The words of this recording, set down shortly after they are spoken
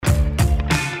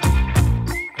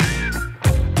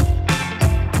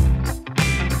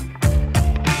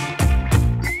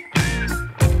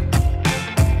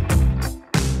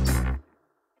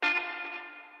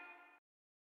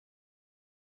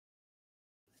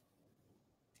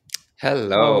Hello.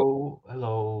 Hello,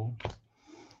 hello.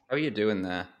 How are you doing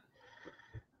there?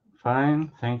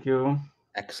 Fine, thank you.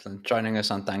 Excellent. Joining us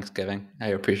on Thanksgiving. I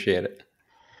appreciate it.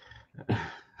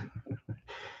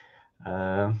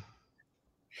 Uh,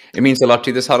 It means a lot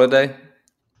to you this holiday?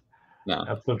 No.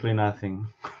 Absolutely nothing.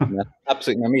 No.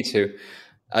 Absolutely. No, me too.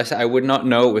 I would not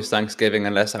know it was Thanksgiving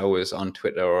unless I was on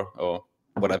Twitter or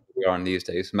whatever we are on these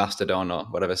days, Mastodon or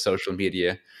whatever social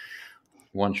media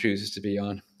one chooses to be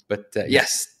on. But Yeah.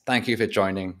 yes, thank you for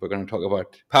joining. We're going to talk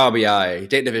about Power BI,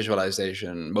 data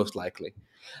visualization, most likely.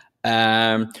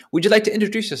 Would you like to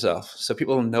introduce yourself so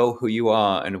people know who you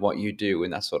are and what you do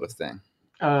and that sort of thing?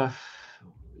 Uh,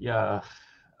 yeah.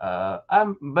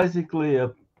 I'm basically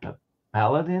a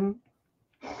paladin.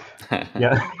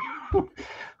 Yeah.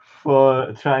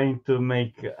 For trying to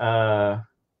make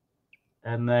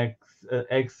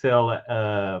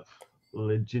Excel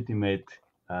legitimate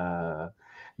uh,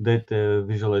 data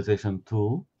visualization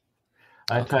tool.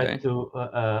 I try Okay. to.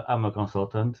 I'm a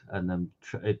consultant and I'm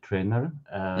a trainer.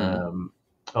 Mm.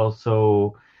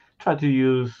 Also, try to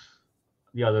use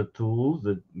the other tools,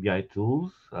 the BI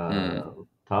tools, Mm.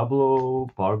 Tableau,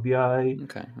 Power BI.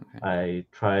 Okay. Okay. I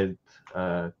tried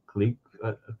Click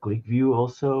ClickView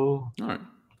also. All right.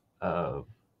 Uh,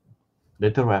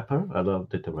 Data Wrapper. I love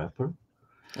Data Wrapper.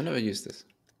 I never used this.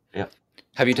 Yeah.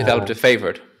 Have you developed Uh, a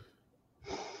favorite?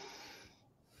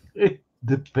 it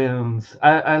depends.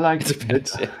 I It like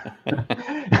depends.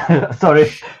 Yeah. Sorry,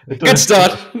 it Good was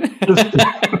start.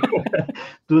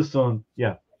 too soon.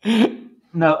 Yeah.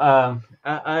 No,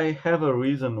 I have a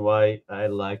reason why I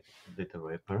like Data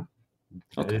Wrapper.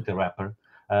 Okay. Data Wrapper.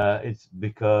 It's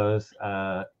because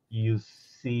you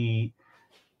see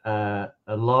a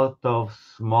lot of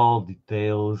small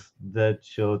details that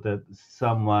show that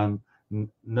someone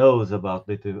knows about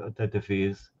data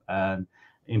viz and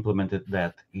implemented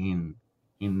that in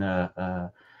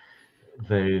a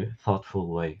very thoughtful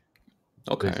way.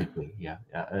 Okay. Basically, yeah,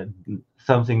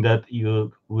 something that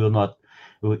you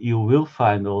will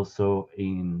find also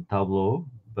in Tableau,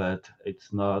 but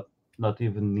it's not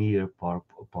even near Power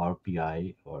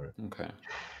BI or Okay.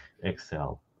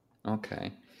 Excel.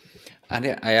 Okay. And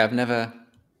yeah, I'd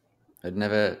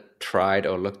never tried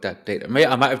or looked at data. Maybe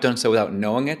I might have done so without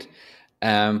knowing it.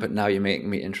 But now you make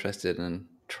me interested in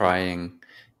trying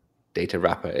data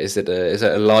wrapper. Is it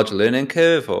a large learning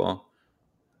curve or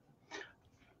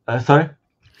Sorry.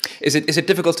 is it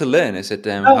difficult to learn? Is it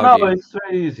No, how no, do you? it's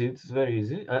very easy. It's very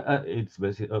easy. It's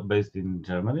based in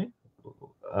Germany,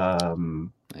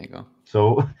 um, There you go.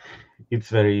 so it's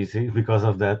very easy because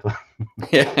of that.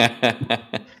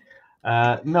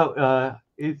 Yeah. No,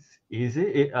 it's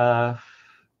easy.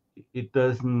 It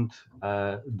doesn't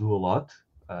do a lot.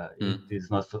 It Mm. is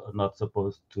not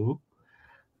supposed to,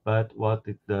 but what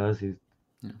it does is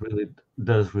Yeah. really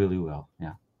does really well.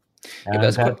 Yeah, Yeah, but and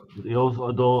that's quite. that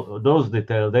also those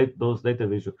details, those data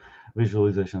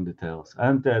visualization details,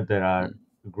 and there are Mm.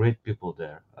 great people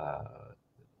there.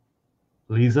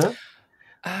 Lisa,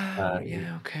 Oh,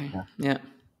 yeah, okay. yeah, Yeah.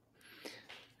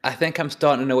 I think I'm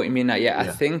starting to know what you mean now. Yeah, I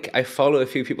yeah, think I follow a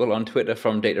few people on Twitter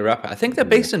from Data Rapper. I think they're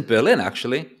yeah. based in Berlin,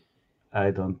 actually.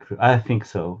 I don't. I think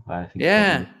so. I think so. I'm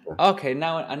Yeah. not sure. Okay,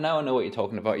 now I know what you're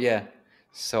talking about. Yeah.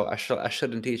 So I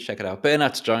should indeed check it out.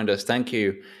 Bernard's joined us. Thank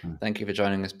you. Hmm. Thank you for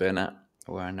joining us, Bernard.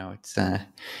 Well, I know it's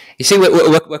you see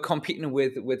we're competing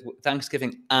with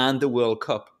Thanksgiving and the World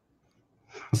Cup.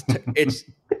 It's t- It's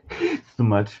too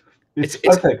much. It's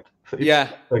it's perfect. It's yeah.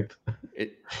 perfect.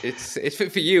 It's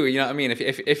fit for you. You know what I mean.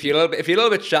 If you're if you're a little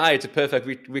bit shy, it's a perfect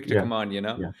week to Yeah, come on. You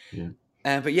know. yeah,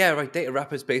 yeah. But yeah, right. Data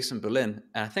Rapper's based in Berlin,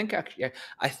 and I think I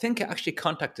actually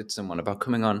contacted someone about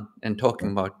coming on and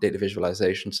talking about data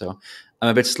visualization. So I'm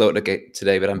a bit slow to get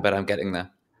today, but I'm getting there.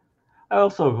 I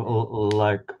also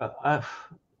like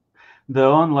the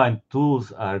online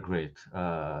tools are great.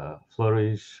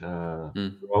 Flourish,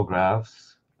 Mm, raw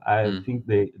graphs. I mm, think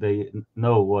they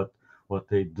know what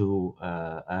they do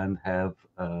and have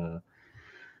a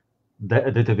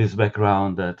database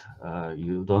background that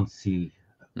you don't see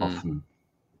mm. often.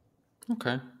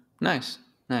 Okay, nice,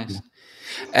 Yeah.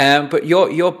 nice. But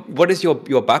your what is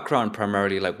your background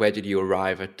primarily? Like, where did you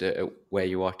arrive at where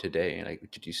you are today? Like,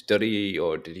 did you study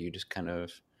or did you just kind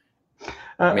of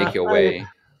make your I way?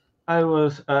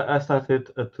 I started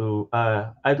to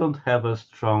I don't have a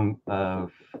strong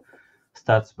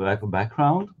stats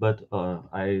background, but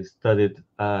I studied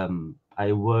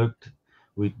I worked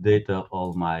with data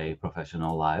all my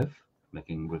professional life,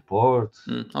 making reports,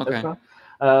 Mm, okay. etc.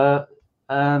 Uh,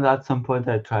 and at some point,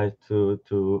 I tried to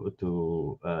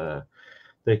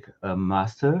take a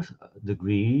master's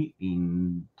degree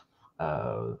in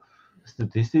uh,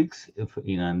 statistics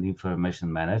in and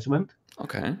information management.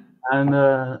 Okay.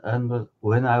 And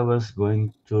when I was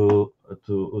going to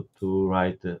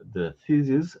write the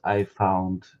thesis, I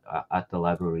found at the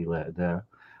library there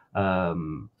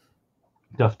um,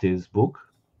 Tufte's book,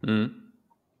 Mm.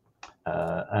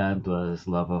 and was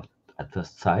Love of at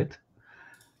First Sight.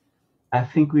 I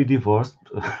think we divorced,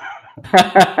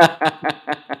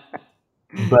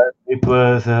 but it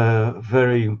was a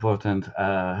very important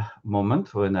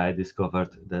moment when I discovered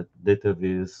that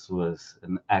database was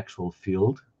an actual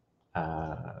field,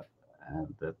 uh,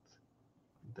 and that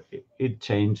it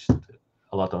changed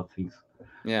a lot of things.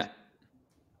 Yeah,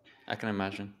 I can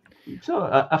imagine. So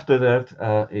after that,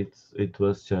 it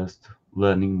was just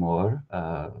learning more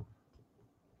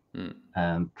Mm.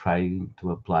 and trying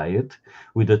to apply it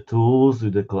with the tools,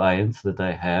 with the clients that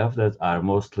I have that are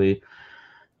mostly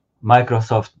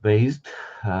Microsoft based,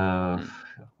 uh,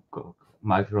 Mm.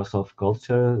 Microsoft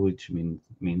culture, which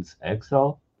means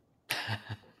Excel.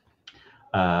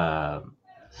 Uh,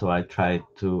 so I try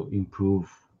to improve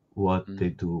what Mm. they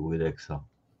do with Excel.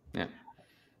 Yeah.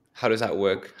 How does that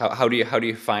work? How do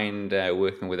you find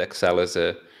working with Excel as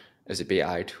a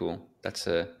BI tool? That's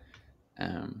a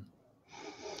um,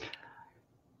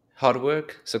 hard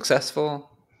work, successful.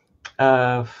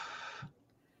 Uh,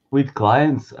 with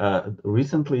clients,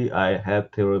 recently I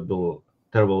had terrible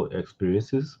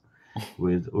experiences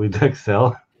with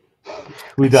Excel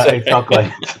with the Sorry. Excel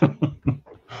clients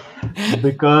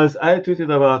because I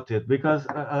tweeted about it because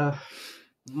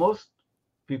most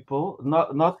people,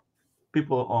 not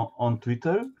people on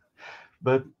Twitter,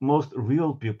 but most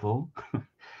real people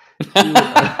still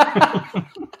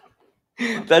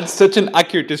That's such an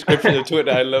accurate description of Twitter.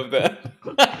 I love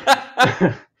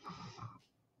that.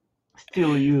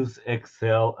 still use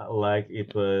Excel like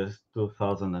it was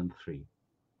 2003.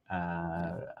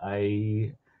 Yeah.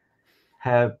 I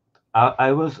had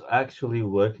I was actually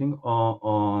working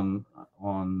on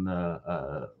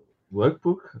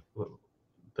workbook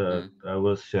that Mm.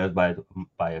 was shared by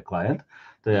a client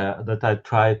Yeah. that I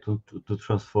tried to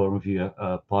transform via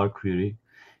Power Query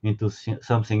into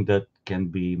something that can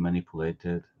be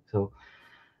manipulated. So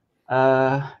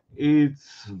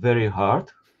it's very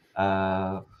hard.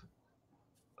 Uh,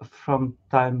 from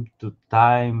time to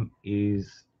time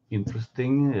is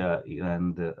interesting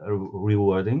and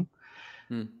rewarding.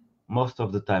 Mm. Most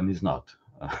of the time is not.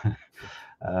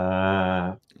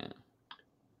 uh, Yeah.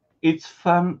 it's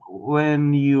fun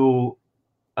when you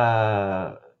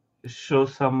uh, show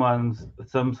someone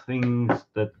some things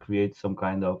that create some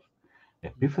kind of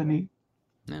epiphany.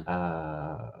 Yeah.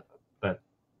 Uh, but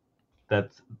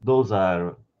those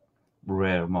are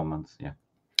rare moments. Yeah,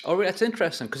 Oh, really? That's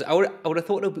interesting because I would have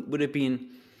thought it would have been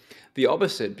the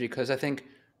opposite because I think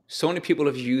so many people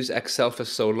have used Excel for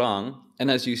so long, and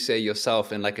as you say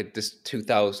yourself, in like this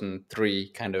 2003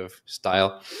 kind of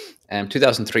style,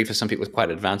 2003 for some people is quite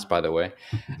advanced, by the way.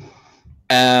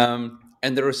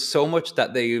 And there is so much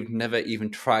that they've never even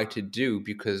tried to do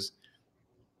because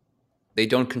they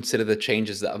don't consider the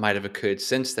changes that might have occurred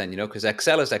since then, because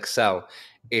Excel is Excel.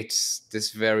 It's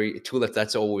this very tool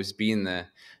that's always been there.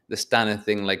 The standard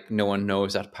thing, like no one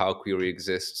knows that Power Query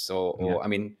exists, yeah. or I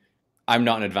mean, I'm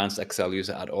not an advanced Excel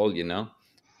user at all.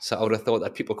 So I would have thought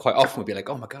that people quite often would be like,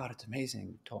 "Oh my god, it's amazing!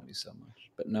 You taught me so much."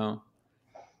 But no.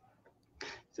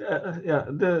 Yeah,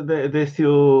 they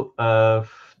still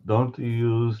don't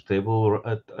use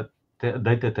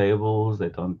data tables. They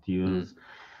don't use. Mm,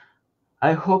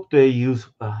 I hope they use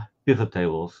pivot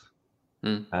tables.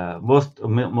 mm,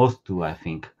 Most do, I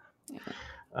think.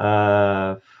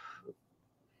 Uh,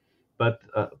 but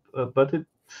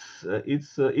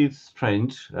it's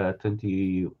strange.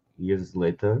 20 years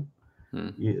later,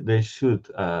 mm, they should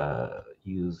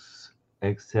use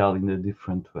Excel in a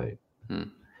different way. mm,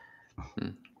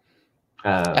 mm. I,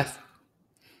 Uh,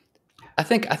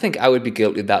 th- I think I would be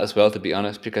guilty of that as well, to be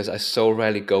honest, because I so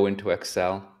rarely go into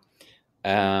Excel.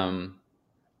 Um,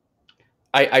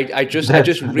 I just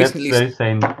that's recently. very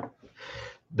sane.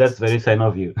 That's very sane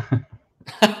of you.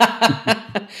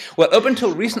 Well, up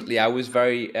until recently, I was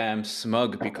very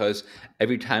smug because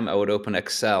every time I would open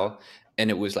Excel and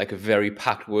it was like a very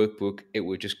packed workbook, it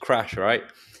would just crash, right?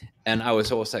 And I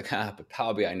was always like, but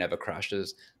Power BI never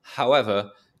crashes. However,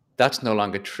 that's no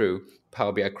longer true.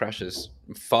 Power BI crashes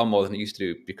far more than it used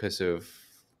to do because of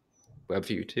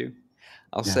WebView 2,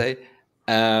 I'll Yeah. say.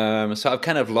 So I've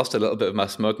kind of lost a little bit of my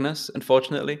smugness,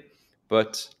 unfortunately.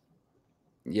 But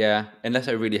yeah, unless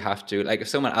I really have to. Like if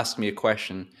someone asks me a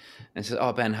question and says,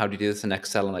 "Oh Ben, how do you do this in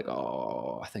Excel?" I'm like,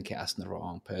 "Oh, I think you're asking the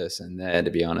wrong person there,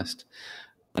 to be honest."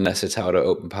 Unless it's how to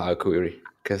open Power Query,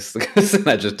 because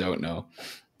I just don't know.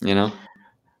 You know?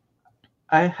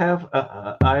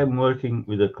 I'm working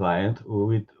with a client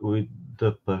with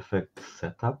the perfect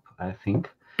setup, I think,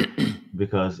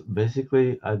 because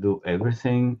basically I do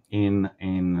everything in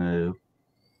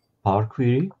Power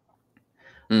Query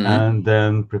Mm-hmm. and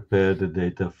then prepare the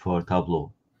data for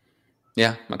Tableau.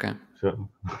 Yeah. Okay. So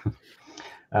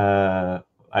uh,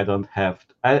 I don't have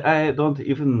I don't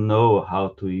even know how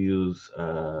to use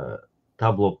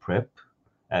Tableau Prep.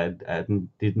 I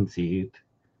didn't see it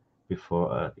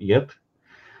before yet.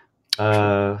 Sure.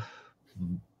 Uh,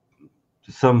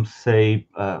 some say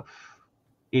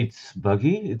it's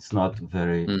buggy. It's not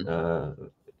very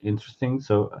Mm. interesting.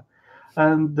 So,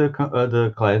 and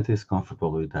the client is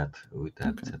comfortable with that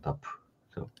Okay. setup.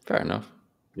 So, Fair enough.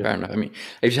 yeah, Fair enough. I mean,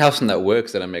 if you have something that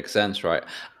works, then it makes sense, right?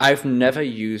 I've never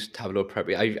used Tableau Prep.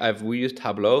 I've we used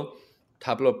Tableau,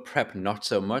 Tableau Prep, not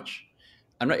so much.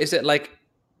 I'm not. Is it like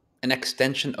an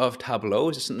extension of Tableau?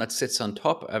 Is it something that sits on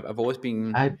top? I've always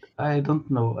been. I don't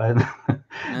know. I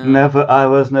No. never. I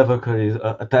was never curious.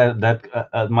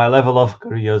 My level of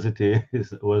curiosity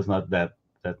was not that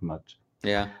much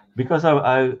Yeah. because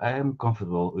I am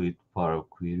comfortable with Power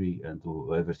Query and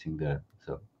do everything there.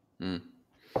 So Mm.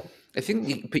 I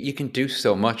think, but you can do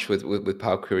so much with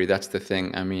Power Query. That's the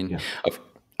thing. I mean, yeah, of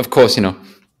of course,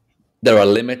 there are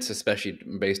limits, especially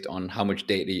based on how much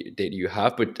data you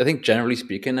have. But I think generally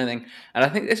speaking, I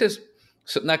think this is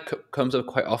something that comes up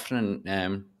quite often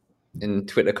in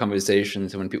Twitter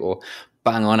conversations when people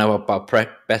bang on about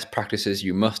best practices.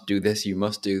 You must do this. You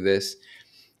must do this.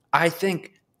 I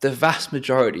think the vast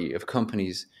majority of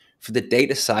companies, for the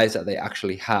data size that they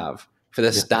actually have, for the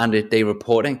yeah, standard day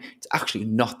reporting, it's actually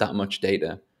not that much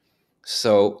data.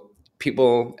 So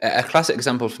people, a classic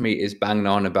example for me is banging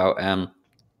on about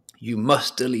you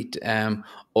must delete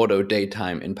auto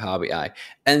datetime in Power BI.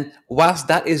 And whilst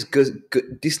that is good,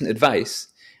 decent advice,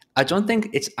 I don't think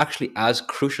it's actually as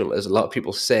crucial as a lot of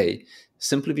people say,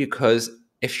 simply because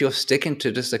if you're sticking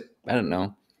to just I don't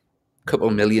know, couple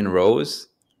million rows,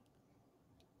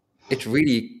 it's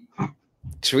really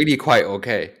it's really quite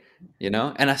okay.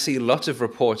 And I see lots of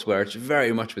reports where it's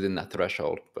very much within that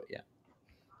threshold. But yeah,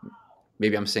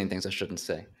 maybe I'm saying things I shouldn't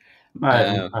say.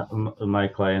 my Um, my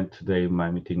client today,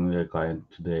 my meeting with a client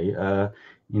today.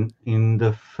 In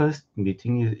the first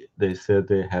meeting, they said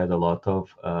they had a lot of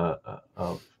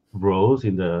rows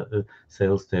in the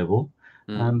sales table,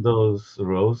 mm. and those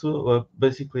rows were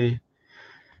basically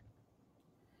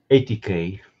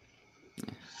 80K.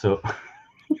 So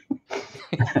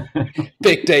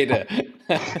Big data.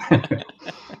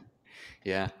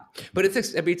 Yeah, but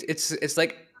I mean, it's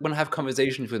like when I have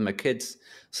conversations with my kids.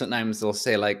 Sometimes they'll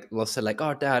say like,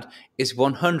 "Oh, Dad, is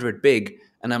 100 big?"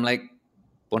 And I'm like,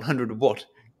 "100 what?"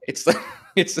 It's like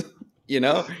it's you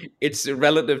know it's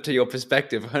relative to your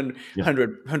perspective. yeah,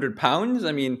 100 pounds.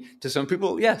 I mean, to some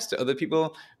people, yes. To other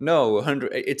people, no.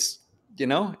 100.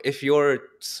 If you're a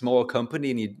small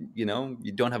company and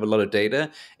you don't have a lot of data,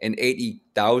 and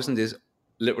 80,000 is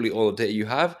literally all the data you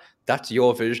have. That's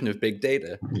your version of big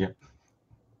data. yeah,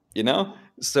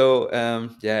 So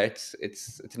yeah,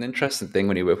 it's an interesting thing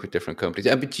when you work with different companies.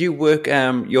 But do you work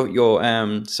your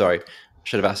sorry, I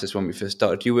should have asked this when we first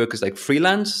started. Do you work as like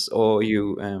freelance, or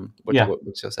you yeah.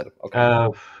 what's your setup? Okay. Uh,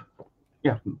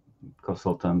 yeah,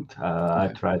 consultant. I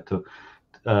Okay. tried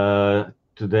to.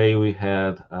 Today we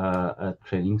had a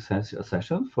training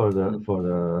session for Mm,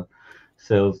 the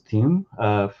sales team.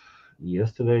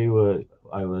 Yesterday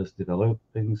I was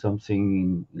developing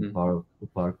something in mm,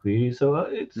 Power Query, so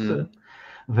it's a mm,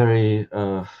 very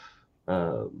uh,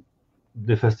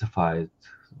 diversified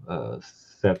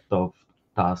set of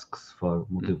tasks for mm,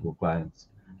 multiple clients.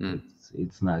 mm.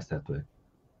 It's nice that way.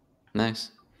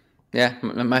 Nice. Yeah,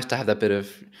 nice to have that bit of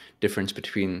difference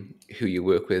between who you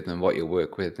work with and what you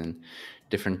work with, and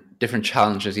different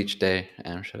challenges each day.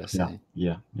 Should I Yeah, say?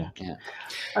 yeah, yeah. Yeah.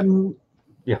 Um,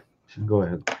 yeah. Go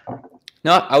ahead.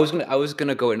 No, I was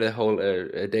gonna go into the whole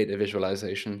data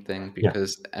visualization thing Yeah,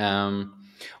 because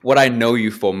what I know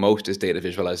you for most is data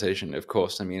visualization. Of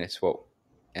course, I mean it's what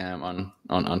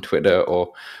on Twitter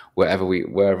or wherever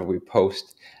we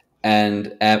post.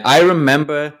 And I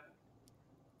remember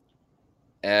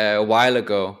a while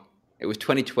ago. It was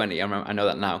 2020. I know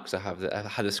that now because I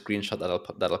had a screenshot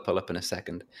that'll pull up in a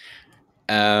second.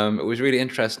 It was really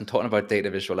interesting talking about data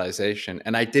visualization,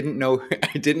 and I didn't know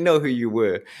I didn't know who you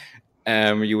were.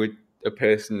 You were a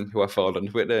person who I followed on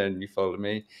Twitter, and you followed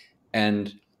me.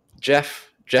 And Jeff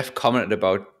commented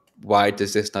about why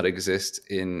does this not exist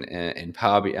in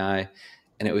Power BI,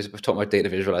 and it was talking about data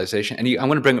visualization. And I'm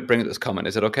going to bring up this comment.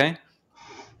 Is it okay?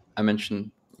 I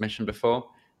mentioned before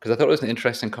because I thought it was an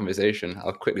interesting conversation.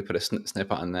 I'll quickly put a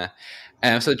snippet on there.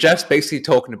 So Jeff's basically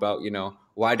talking about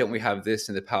why don't we have this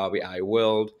in the Power BI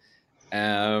world?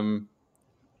 Um,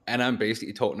 And I'm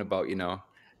basically talking about,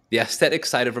 the aesthetic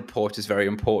side of reports is very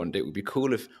important. It would be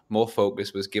cool if more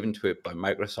focus was given to it by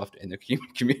Microsoft in the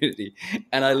community.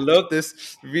 And I love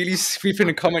this really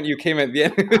sweeping comment you came at the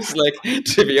end. It was like,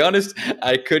 to be honest,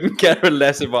 I couldn't care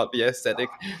less about the aesthetic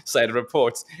side of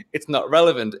reports. It's not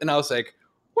relevant. And I was like,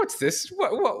 what's this?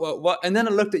 What? And then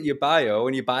I looked at your bio,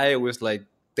 and your bio was like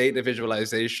data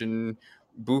visualization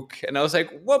book. And I was like,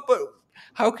 what? But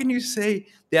how can you say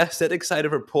the aesthetic side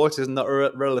of reports is not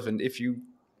relevant if you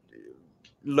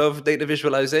love data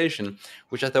visualization,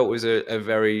 which I thought was a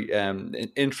very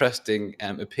interesting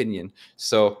opinion.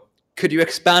 So could you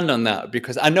expand on that?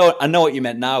 Because I know what you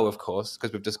meant now, of course,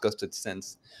 because we've discussed it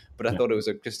since. But I Yeah. thought it was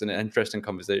just an interesting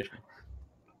conversation.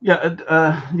 Yeah,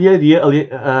 the idea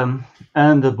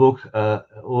and the book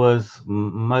was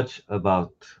much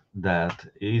about that.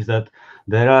 Is that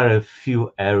there are a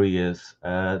few areas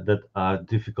that are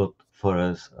difficult for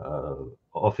us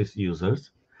office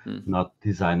users, Mm, not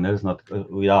designers, not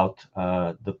without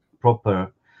the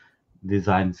proper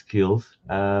design skills.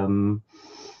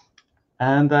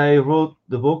 And I wrote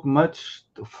the book much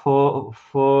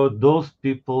for those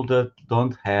people that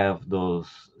don't have those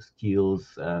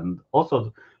skills, and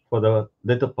also for the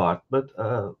data part, but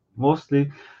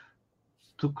mostly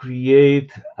to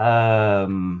create a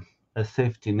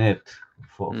safety net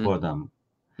for mm, them.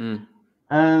 mm,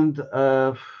 And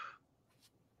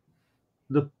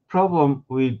the problem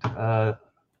with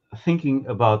thinking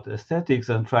about aesthetics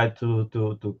and try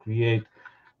to create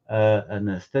an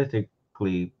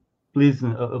aesthetically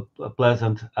a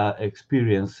pleasant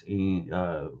experience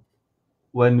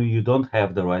when you don't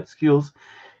have the right skills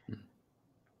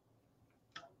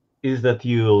is that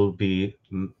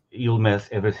you'll mess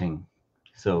everything.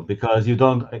 So because you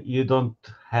don't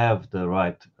have the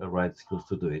right skills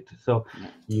to do it, so yeah,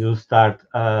 you start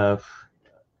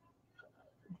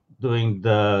doing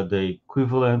the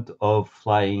equivalent of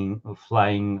flying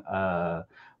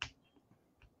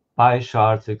pie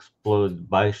charts, exploded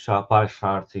pie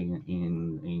charts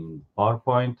in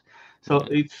PowerPoint. So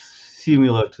yeah, it's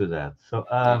similar to that. So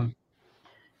yeah,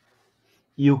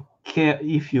 you can,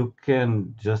 if you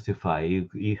can justify,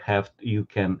 you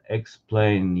can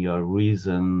explain your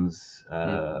reasons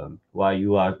mm, why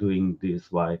you are doing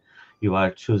this, why you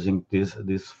are choosing this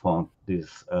font,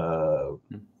 this mm,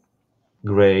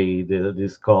 gray,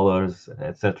 these colors,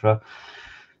 etc.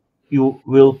 You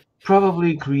will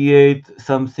probably create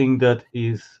something that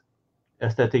is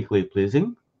aesthetically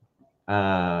pleasing,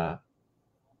 uh,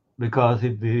 because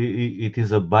it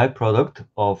is a byproduct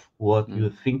of what you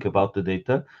mm, think about the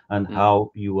data and mm,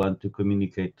 how you want to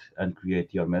communicate and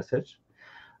create your message.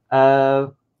 Uh,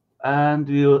 and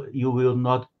you will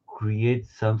not create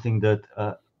something that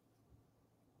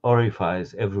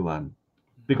horrifies everyone,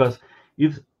 because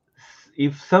if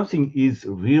if something is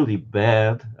really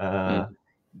bad, mm,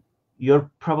 you're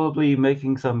probably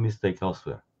making some mistake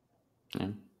elsewhere. yeah,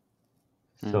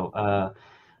 yeah, So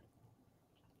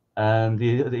and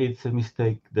it's a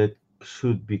mistake that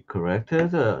should be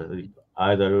corrected.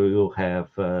 Either you have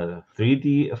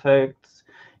 3D effects,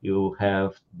 you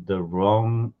have the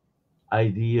wrong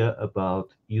idea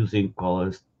about using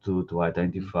colors to mm,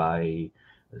 identify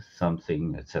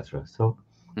something, etc. So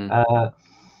mm. uh,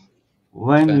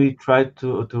 when Fair. we try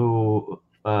to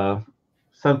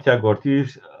Santiago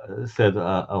Ortiz said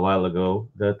a while ago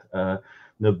that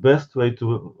the best way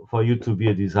to for you to be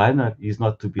a designer is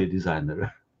not to be a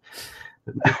designer.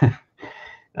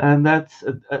 And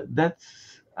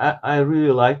I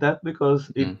really like that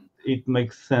because it Mm, it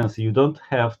makes sense. You don't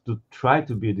have to try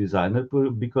to be a designer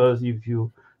because if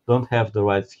you don't have the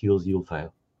right skills, you'll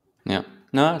fail. yeah.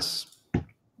 No, it's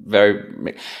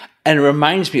very, and it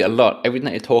reminds me a lot. Everything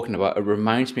that you're talking about, it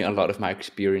reminds me a lot of my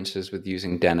experiences with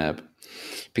using Deneb.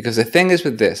 Because the thing is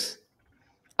with this,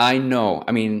 I know,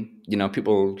 I mean,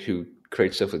 people who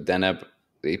create stuff with Deneb,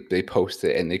 they post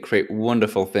it and they create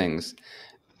wonderful things,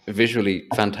 visually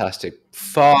fantastic,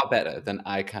 far better than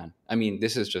I can. I mean,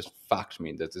 this is just fact. I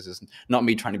mean, that this is not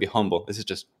me trying to be humble. This is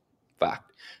just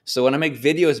fact. So when I make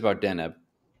videos about Deneb,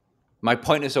 my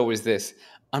point is always this: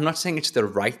 I'm not saying it's the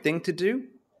right thing to do.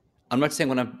 I'm not saying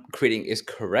what I'm creating is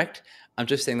correct. I'm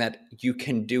just saying that you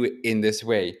can do it in this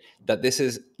way. That this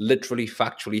is literally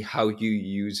factually how you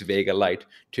use Vega Light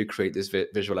to create this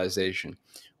visualization.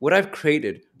 What I've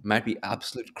created might be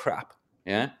absolute crap.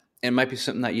 Yeah. It might be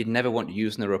something that you'd never want to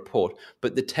use in a report.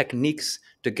 But the techniques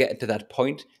to get to that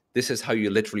point, this is how you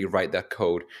literally write that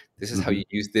code. This is how Hmm. you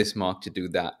use this mark to do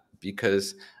that.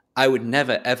 Because I would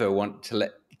never ever want to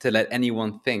let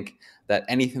anyone think that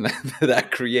anything that I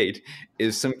create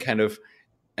is some kind of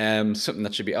something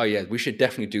that should be, oh yeah, we should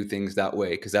definitely do things that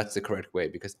way because that's the correct way,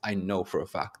 because I know for a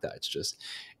fact that it's just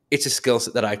it's a skill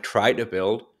set that I try to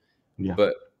build, Yeah.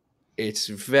 but it's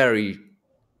very,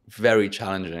 very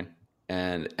challenging.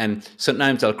 And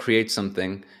sometimes I'll create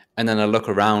something and then I'll look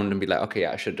around and be like, okay,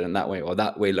 I should have done that way, or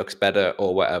that way looks better,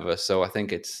 or whatever. So I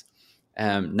think it's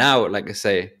now, like I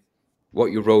say,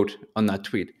 what you wrote on that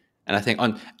tweet, and I think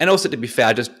and also to be fair,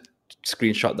 I just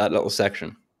screenshot that little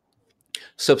section.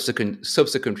 Subsequent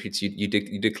tweets, you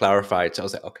did clarify it, so I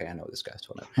was like, okay, I know what this guy's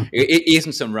talking about. It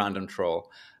isn't some random troll.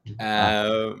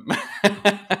 Ah,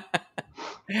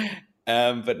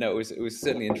 Um, but no, it was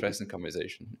certainly an interesting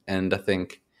conversation, and I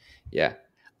think, yeah,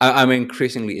 I'm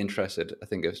increasingly interested. I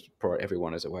think as probably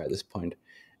everyone is aware at this point,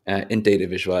 in data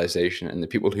visualization and the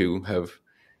people who have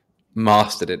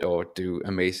mastered it or do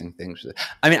amazing things with it.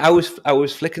 I mean, I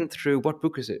was flicking through, what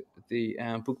book is it? The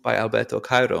book by Alberto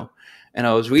Cairo, and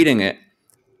I was reading it,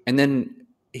 and then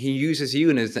he uses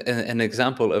you as an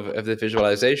example of the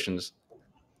visualizations.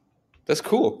 That's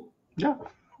cool. yeah.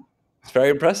 It's very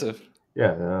impressive.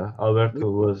 Yeah.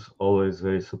 Alberto was always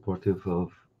very supportive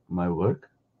of my work.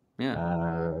 Yeah.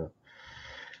 Uh,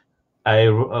 I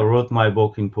wrote my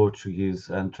book in Portuguese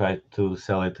and tried to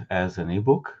sell it as an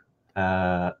ebook.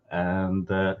 And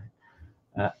uh,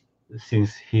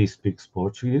 since he speaks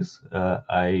Portuguese,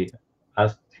 I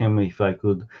asked him if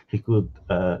he could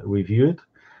review it,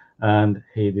 and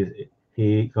he did.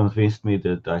 He convinced me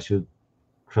that I should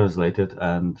translate it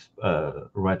and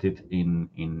write it in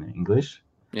English.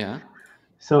 Yeah.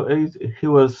 So he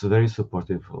was very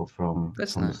supportive That's from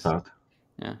the nice. start.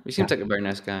 Yeah. He Yeah. seems like a very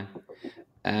nice guy.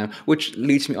 Which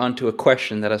leads me on to a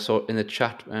question that I saw in the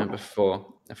chat before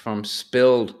from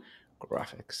Spilled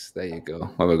Graphics. There you go.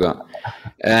 What we got?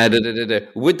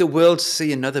 Would the world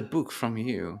see another book from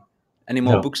you? Any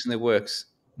more No, books in the works?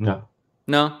 no,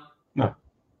 No. no.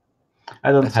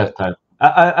 I don't That's a have time.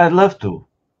 I'd love to.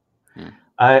 yeah.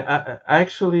 I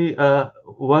actually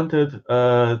wanted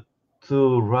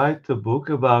to write a book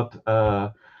about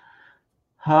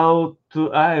how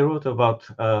to. I wrote about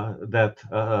that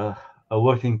a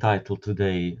working title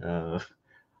today.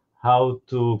 How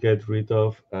to get rid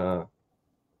of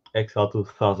Excel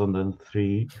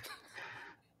 2003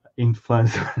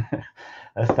 influence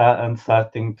and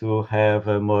starting to have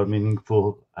a more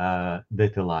meaningful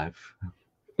data life.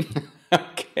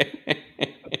 Okay.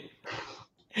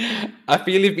 I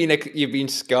feel you've been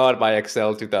scarred by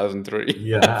Excel 2003.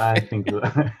 Yeah, I think.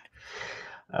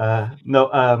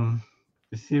 No,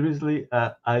 seriously,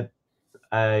 I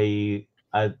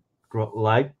I'd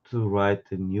like to write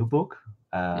a new book.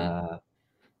 Mm, Uh,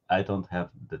 I don't have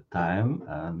the time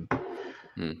and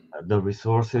mm, the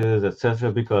resources,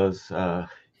 etc., because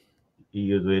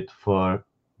you do it for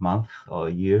months or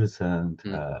years, and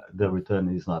mm, the return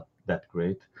is not that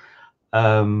great.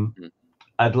 Um, mm.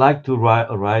 I'd like to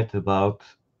write about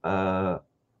uh,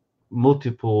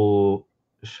 multiple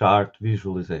chart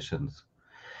visualizations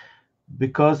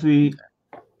because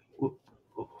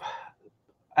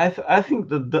I think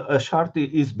that a chart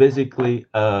is basically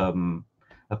a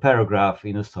paragraph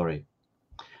in a story,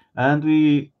 and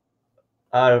we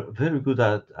are very good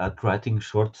at writing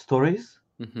short stories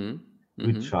Mm-hmm.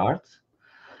 with Mm-hmm. charts.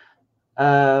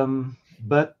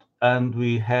 But and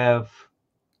we have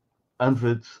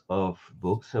hundreds of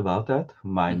books about that.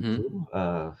 Mine Mm-hmm.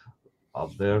 too.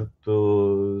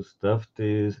 Alberto,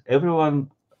 Stuftis,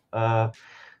 everyone. Uh,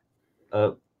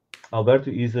 uh, Alberto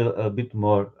is a bit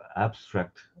more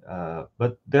abstract,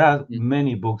 but there are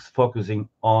many books focusing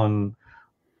on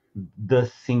the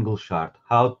single chart,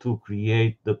 how to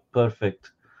create the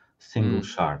perfect single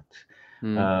Mm, chart,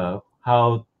 mm,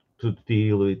 how to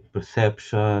deal with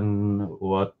perception,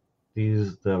 what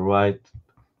is the right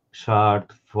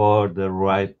chart for the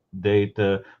right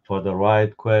data, for the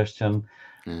right question.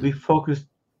 mm, We focused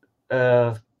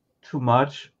uh, too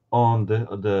much on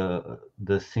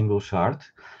the single chart.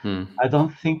 mm, I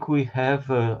don't think we have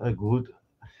a good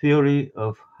theory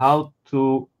of how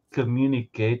to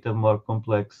communicate a more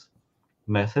complex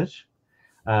message,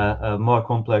 a more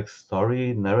complex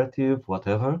story, narrative,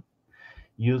 whatever,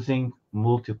 using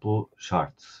multiple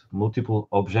charts, multiple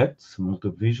objects,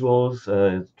 multiple visuals,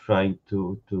 trying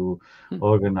to mm.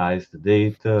 organize the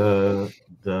data,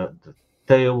 the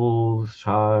tables,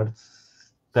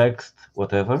 charts, text,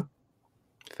 whatever.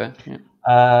 Fair. Yeah.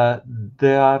 Uh,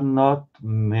 there are not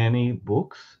many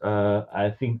books. I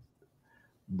think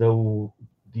the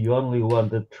the only one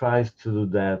that tries to do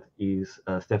that is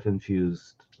Stephen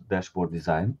Few's dashboard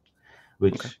design, Okay.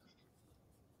 which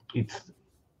it's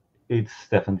it's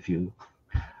Stephen Few,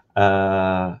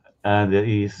 and it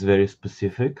is very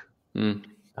specific. Mm,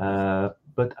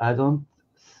 But I don't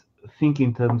think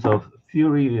in terms of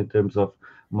theory, in terms of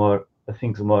more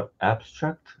things more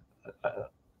abstract.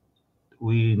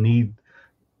 we need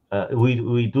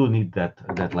we do need that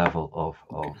level Okay.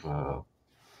 of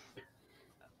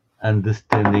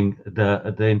understanding the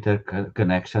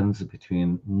interconnections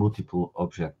between multiple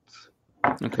objects.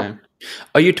 Okay.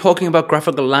 Are you talking about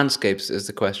graphical landscapes? Is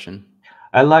the question.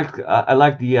 I like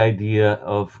the idea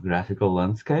of graphical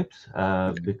landscapes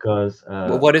because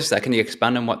Well, what is that? Can you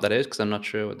expand on what that is? Because I'm not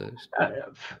sure what that is.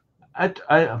 I,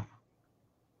 I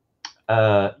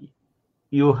uh,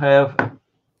 you have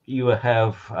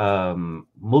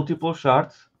multiple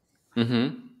shards.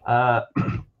 Mm-hmm. Uh,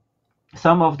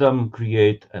 some of them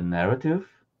create a narrative.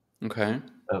 Okay.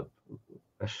 Uh,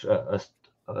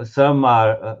 some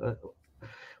are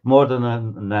more than a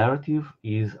narrative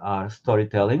is our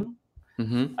storytelling.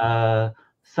 Mm-hmm. Uh,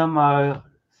 some are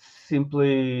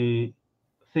simply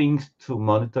things to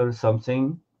monitor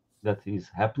something that is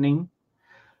happening.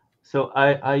 So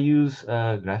I use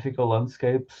graphical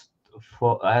landscapes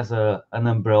for as an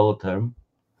umbrella term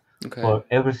Okay. for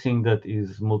everything that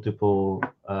is multiple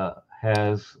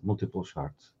has multiple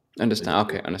shards. Understand.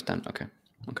 Basically, Okay. Understand. Okay.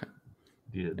 Okay.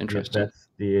 Interesting. that's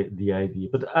the idea.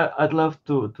 But I'd love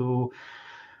to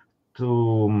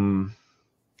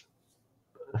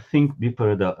think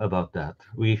deeper about that.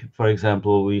 We, for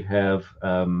example, we have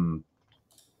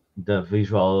the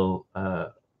visual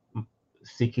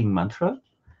seeking mantra,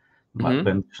 Mm-hmm.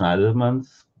 Ben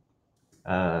Schneiderman's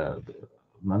uh,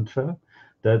 mantra.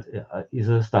 That is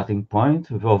a starting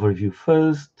point with overview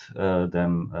first,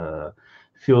 then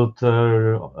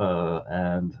filter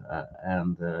and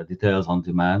details on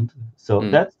demand. So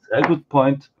Mm. that's a good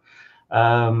point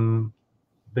um,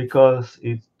 because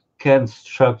it can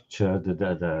structure the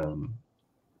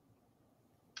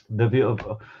view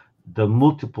of the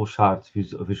multiple shards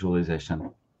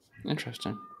visualization.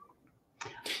 Interesting.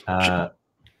 Uh,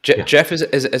 yeah, Jeff has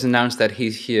announced that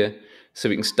he's here, so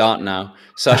we can start now.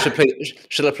 So I should play.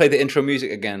 Should I play the intro music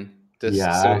again? This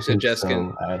yeah, I so think Jeff can.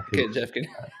 so. I Okay, think so. Jeff can.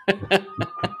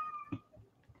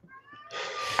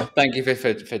 Thank you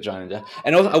for joining, Jeff.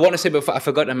 And also, I want to say before I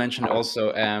forgot to mention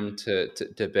also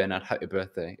to Bernard, happy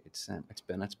birthday. It's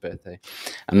Bernard's birthday.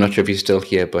 I'm not sure if he's still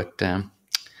here, but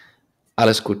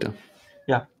alles Gute.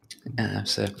 Yeah,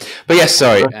 So, but yes,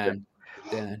 sorry. birthday.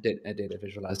 Data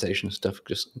visualization stuff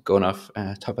just going off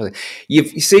top of it. You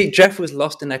see, Jeff was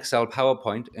lost in Excel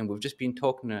PowerPoint, and we've just been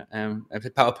talking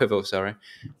Power Pivot. Sorry,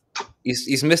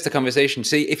 he's missed the conversation.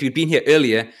 See, if you'd been here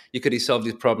earlier, you could have solved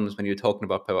these problems when you were talking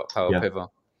about Power Yeah, Pivot.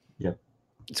 yeah,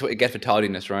 It's what you get for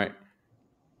tardiness, right?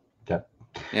 yeah.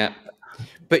 Yeah.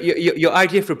 But your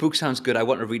idea for a book sounds good. I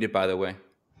want to read it, by the way.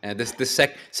 This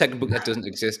second book that doesn't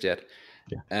exist yet.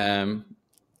 Yeah. Um,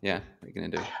 yeah, what are you gonna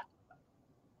do?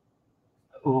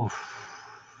 Oof.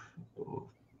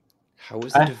 How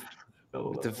was the I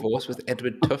divorce with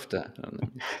Edward Tufte? I don't know.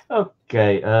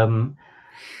 okay. I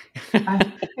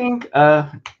think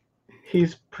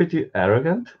he's pretty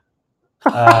arrogant.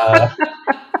 Uh,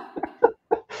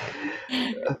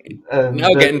 Now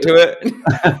and get into it.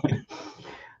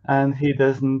 and he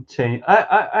doesn't change.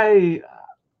 I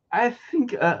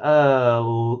think a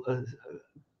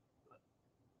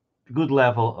good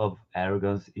level of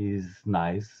arrogance is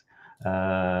nice.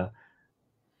 Uh,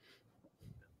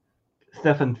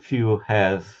 Stefan Few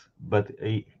has, but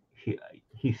he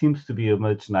seems to be a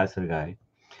much nicer guy.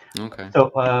 Okay. So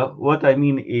what I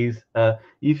mean is,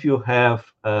 if you have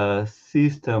a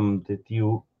system that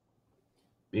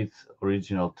it's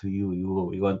original to you,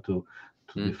 you want to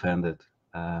Mm. defend it.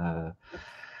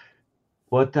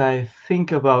 What I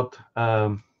think about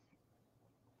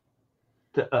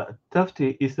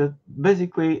Tufte is that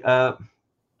basically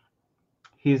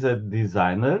he's a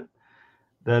designer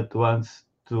that wants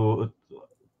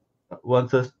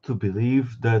us to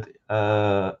believe that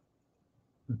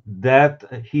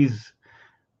his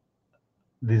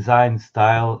design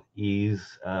style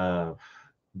is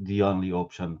the only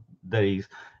option. There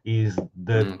is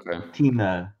the Okay.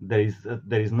 Tina. There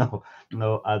is no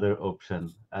other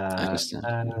option, I understand.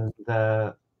 and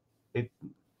it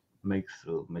makes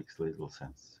little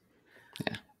sense.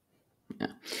 Yeah. Yeah.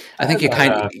 I I think you don't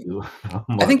kind. argue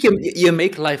I think much. you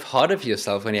make life harder for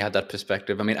yourself when you have that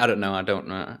perspective. I mean, I don't know. I don't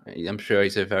know. I'm sure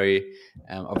he's a very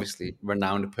obviously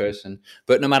renowned person,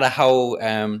 but no matter how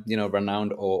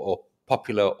renowned or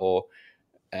popular or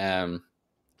um,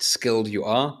 skilled you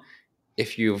are,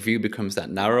 if your view becomes that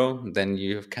narrow, then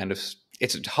you've kind of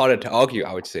it's harder to argue.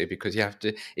 I would say because you have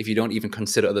to if you don't even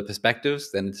consider other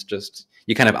perspectives, then it's just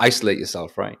you kind of isolate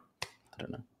yourself, right? I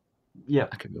don't know. Yeah,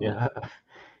 I could be wrong. yeah.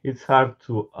 It's hard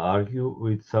to argue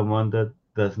with someone that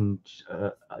doesn't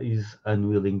is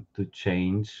unwilling to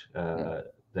change Mm.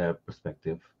 their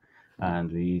perspective, Mm.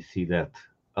 and we see that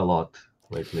a lot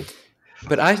lately.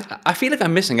 But I feel like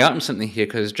I'm missing out on something here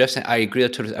because Jeff said I agree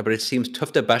that Tufte, but it seems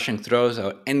Tufte bashing throws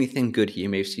out anything good he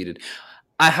may have seeded.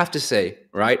 I have to say,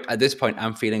 right at this point,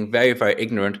 I'm feeling very, very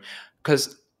ignorant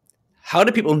because how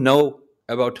do people know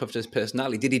about Tufte's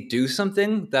personality? Did he do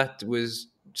something that was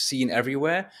seen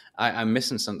everywhere? I'm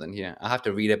missing something here. I have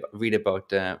to read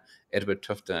about Edward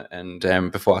Tufte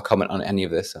and before I comment on any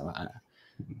of this. So I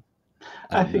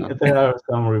I don't think know. there are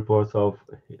some reports of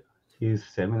his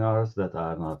seminars that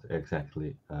are not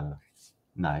exactly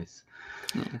nice.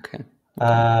 Okay. Okay.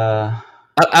 Uh,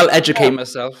 I'll educate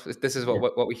myself. This is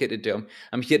what we're here to do.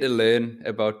 I'm here to learn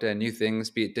about new things,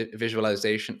 be it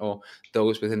visualization or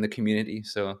those within the community.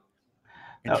 So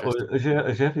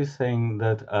interesting. Jeff is saying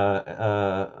that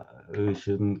we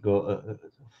shouldn't go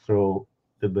throw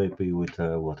the baby with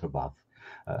a water bath.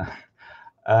 Uh,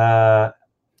 uh,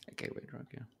 Gateway drug,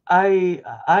 yeah.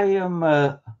 I am,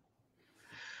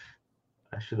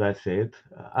 should I say it?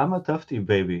 I'm a tufty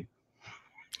baby.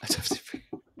 I'd have to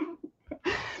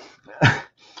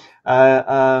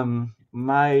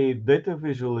My data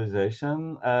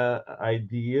visualization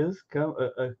ideas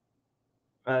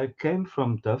came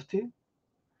from Tufty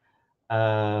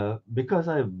because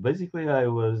I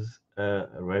was a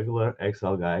regular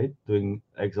Excel guy doing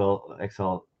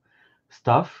Excel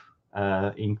stuff,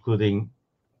 including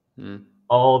mm,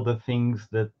 all the things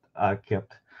that are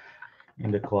kept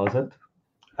in the closet.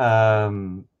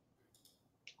 Um,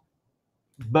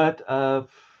 but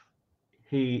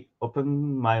he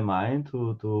opened my mind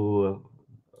to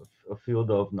a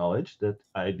field of knowledge that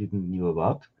I didn't knew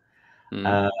about. mm.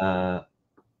 Uh,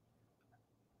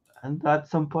 and at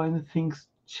some point, things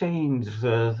change.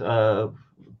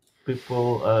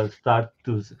 People start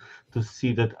to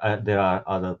see that there are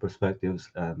other perspectives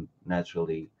and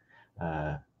naturally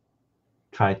uh,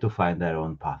 try to find their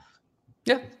own path.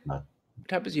 Yeah. It's not.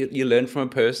 What happens? You learn from a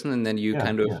person and then you Yeah,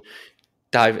 kind of yeah.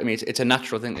 dive. I mean, it's a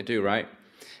natural thing to do, right?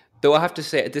 Though I have to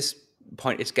say, at this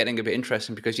point, it's getting a bit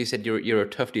interesting because you said you're a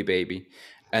tufty baby,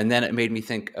 and then it made me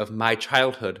think of my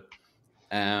childhood.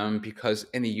 Because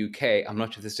in the UK, I'm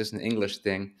not sure if this is just an English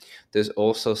thing. There's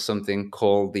also something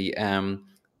called the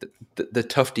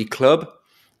Tufty Club.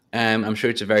 I'm sure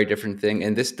it's a very different thing,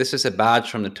 and this is a badge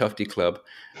from the Tufty Club.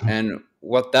 And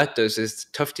what that does is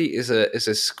Tufty is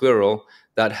a squirrel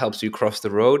that helps you cross the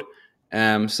road.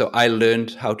 So I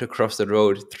learned how to cross the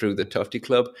road through the Tufty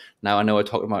Club. Now I know we're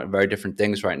talking about very different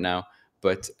things right now,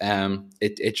 but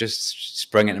it just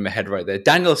sprung into my head right there.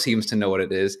 Daniel seems to know what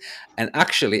it is, and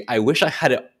actually, I wish I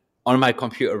had it on my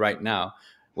computer right now.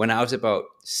 When I was about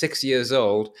 6 years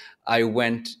old, I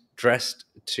went dressed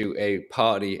to a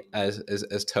party as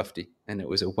Tufty, and it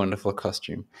was a wonderful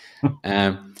costume.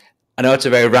 Um, I know it's a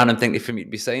very random thing for me to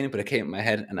be saying, but it came in my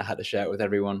head, and I had to share it with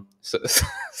everyone. So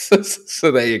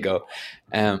there you go.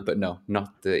 But no,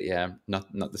 not the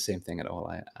not the same thing at all.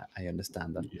 I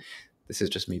understand that. This is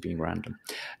just me being random.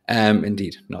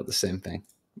 Indeed, not the same thing.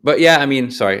 But yeah, I mean,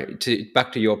 sorry.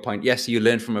 Back to your point. Yes, you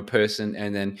learn from a person,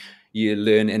 and then you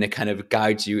learn, and it kind of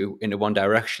guides you into one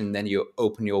direction. Then you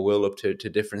open your will up to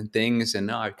different things,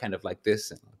 and I kind of like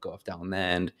this, and I'll go off down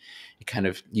there, and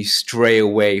you stray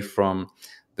away from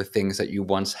the things that you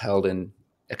once held in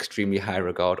extremely high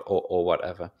regard or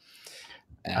whatever.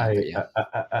 But yeah.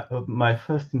 My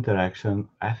first interaction,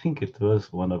 I think it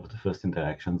was one of the first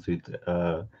interactions with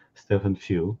Stephen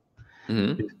Few,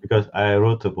 Hmm. is because I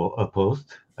wrote a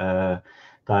post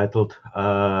titled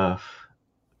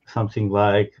something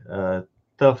like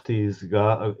Tufty is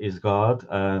God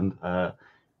and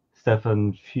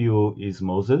Stephen Few is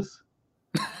Moses.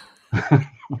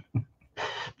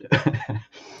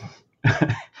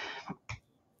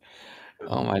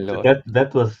 Oh my lord.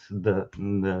 That was the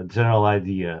general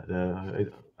idea.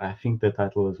 I think the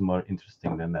title was more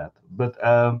interesting than that. But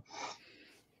I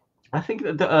think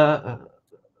that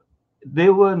they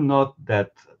were not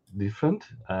that different.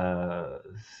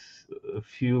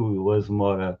 Few was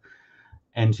more a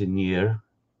engineer,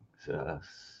 uh,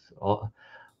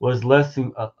 was less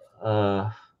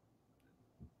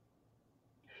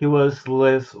he was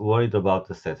less worried about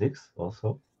aesthetics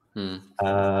also Hmm.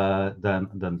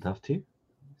 than Tufty.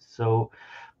 So,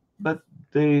 but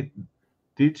they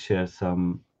did share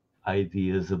some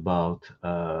ideas about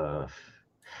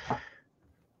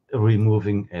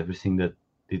removing everything that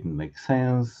didn't make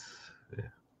sense,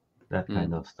 that kind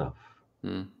Hmm. of stuff.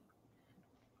 Hmm.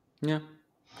 Yeah.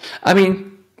 I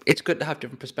mean, it's good to have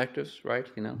different perspectives, right?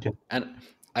 Yeah. And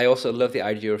I also love the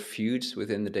idea of feuds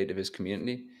within the database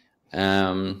community.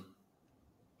 Um,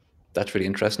 that's really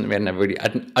interesting to me.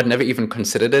 I'd never even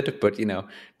considered it, but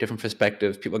different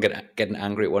perspectives, people getting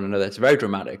angry at one another. It's very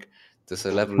dramatic. There's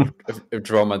a level of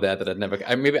drama there that I'd never.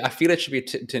 Maybe I feel it should be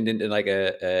turned into like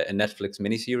a Netflix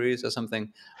miniseries or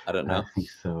something. I don't I know. think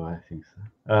so. I think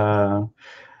so.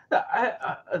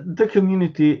 The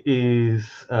community is,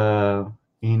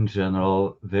 in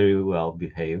general, very well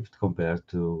behaved compared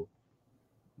to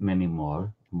many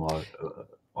more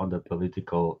on the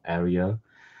political area.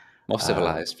 More Uh,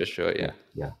 civilized for sure. yeah,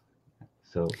 Yeah. yeah.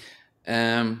 So,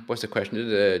 What's the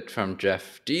question? From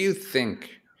Jeff. Do you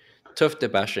think Tufty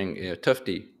bashing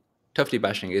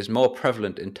is more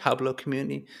prevalent in Tableau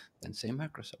community than say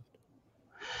Microsoft?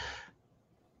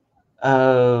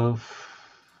 uh,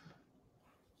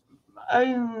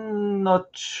 I'm not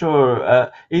sure.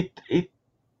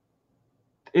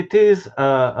 It is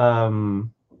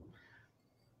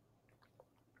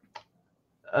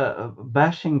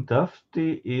bashing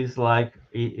Tufty is like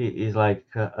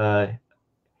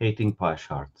hating pie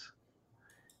charts.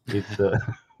 It's a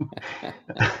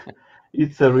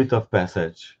it's a rite of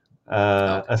passage.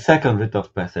 Okay. A second rite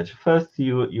of passage. First,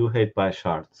 you hate pie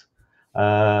charts.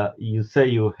 You say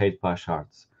you hate pie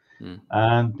charts, Mm,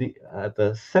 and at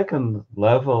the second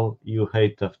level, you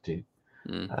hate Tufty,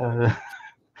 mm, uh,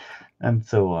 and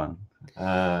so on.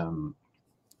 Um,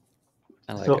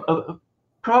 I like so it.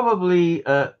 probably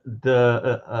the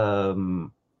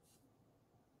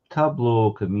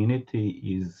Tableau community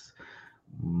is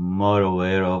more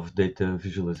aware of data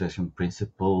visualization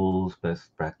principles,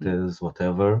 best Mm, practice,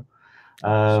 whatever.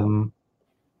 nice. Um,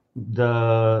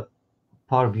 the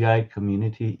Power BI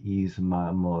community is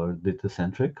more data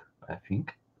centric, I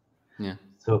think. Yeah.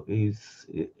 So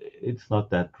it's not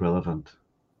that relevant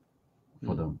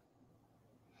for Mm. them.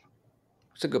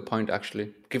 It's a good point,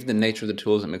 actually. Given the nature of the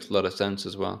tools, it makes a lot of sense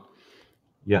as well.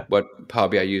 Yeah, What Power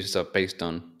BI uses are based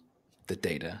on the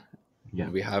data. yeah,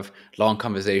 And we have long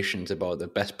conversations about the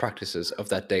best practices of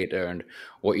that data and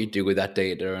what you do with that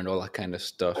data and all that kind of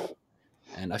stuff.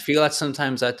 And I feel that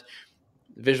sometimes that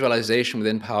visualization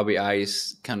within Power BI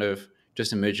is kind of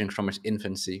just emerging from its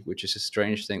infancy, which is a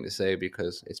strange thing to say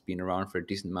because it's been around for a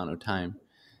decent amount of time.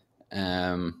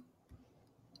 Um,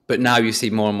 but now you see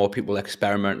more and more people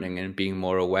experimenting and being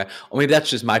more aware. Or maybe that's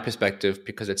just my perspective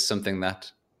because it's something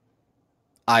that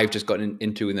I've just gotten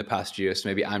into in the past year. So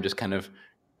maybe I'm just kind of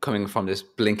coming from this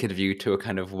blinkered view to a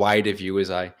kind of wider view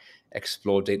as I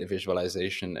explore data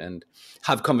visualization and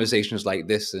have conversations like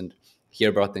this and hear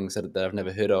about things that I've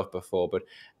never heard of before. But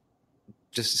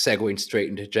just segueing straight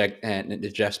into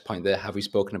Jeff's point there, have we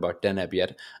spoken about Deneb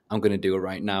yet? I'm going to do it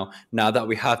right now. Now that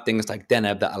we have things like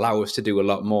Deneb that allow us to do a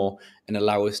lot more and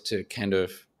allow us to kind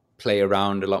of play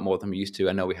around a lot more than we used to.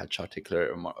 I know we had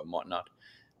Charticler and whatnot,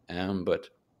 but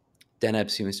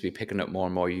Deneb seems to be picking up more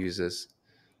and more users.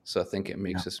 So I think it yeah.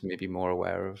 makes us maybe more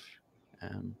aware of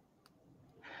um,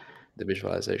 the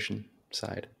visualization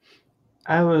side.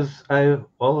 I was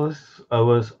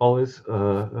always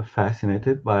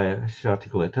fascinated by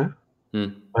Articulator, Hmm.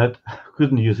 but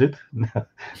couldn't use it. Me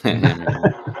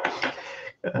neither.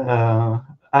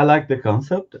 I like the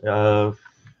concept.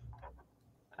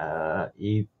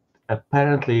 It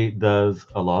apparently does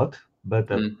a lot, but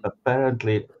Hmm.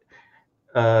 apparently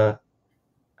uh,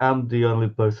 I'm the only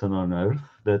person on earth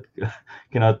that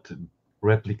cannot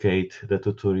replicate the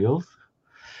tutorials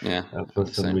Yeah, for I'm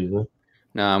the some same. reason.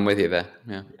 No, I'm with you there.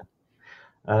 Yeah.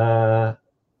 Uh,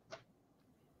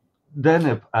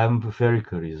 then I'm very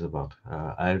curious about.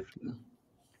 I,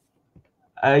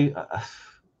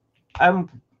 I'm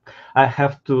I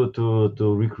have to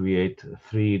recreate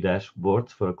three dashboards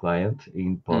for a client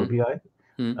in Power Hmm. BI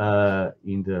Hmm.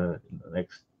 in the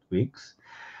next weeks.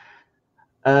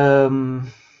 Um,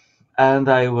 and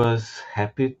I was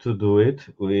happy to do it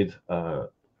with uh,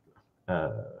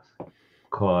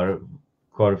 core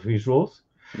core visuals.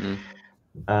 Hmm.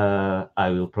 I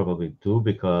will probably do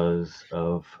because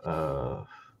of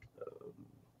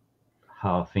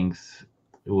how things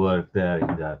work there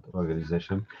in that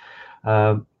organization.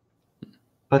 Um,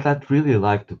 but I'd really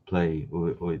like to play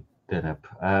with Deneb.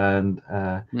 And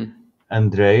Hmm.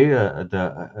 Andre,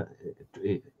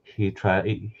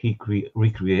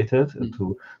 recreated Hmm.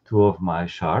 two of my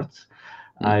charts.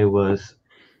 Hmm. I was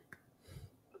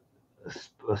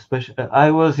I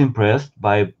was impressed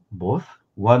by both.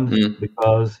 One Hmm.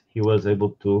 because he was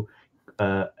able to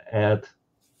add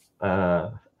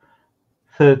uh,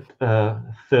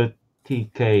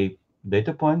 30K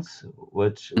data points,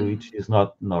 which is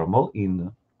not normal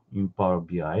in Power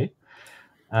BI,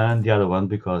 and the other one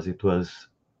because it was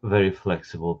very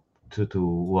flexible to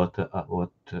what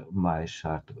my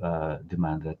chart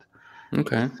demanded.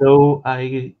 Okay. So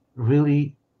I'm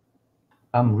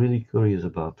really curious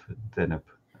about Deneb,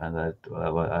 and I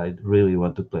really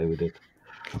want to play with it.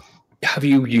 have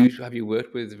you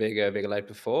worked with Vega Lite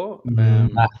before?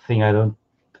 Nothing. Hmm.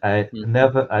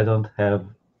 I don't have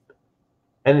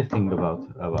anything about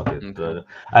it. Okay.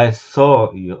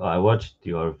 I watched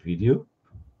your video.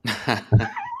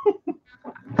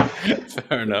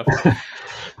 Fair enough.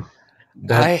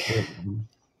 That I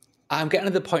I'm getting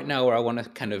to the point now where I want to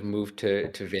kind of move to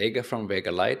Vega from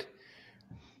Vega Lite,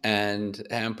 and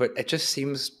but it just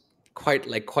seems quite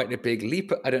a big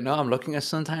leap. I don't know. I'm looking at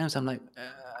sometimes. I'm like,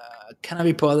 can I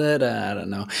be bothered? I don't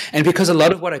know. And because a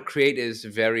lot of what I create is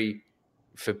very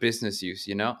for business use,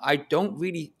 I don't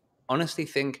really honestly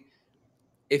think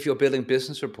if you're building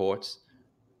business reports,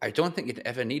 I don't think you'd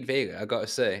ever need Vega. I gotta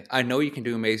say, I know you can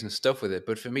do amazing stuff with it,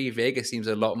 but for me, Vega seems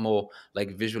a lot more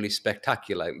like visually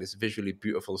spectacular, like this visually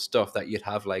beautiful stuff that you'd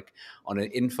have like on an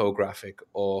infographic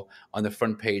or on the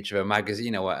front page of a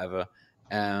magazine or whatever.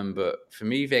 But for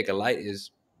me, Vega Lite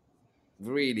is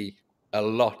really a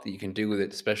lot that you can do with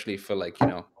it, especially for like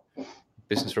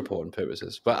business reporting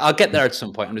purposes. But I'll get there at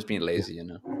some point. I'm just being lazy.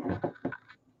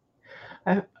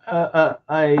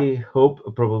 I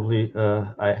hope probably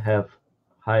I have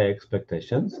high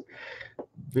expectations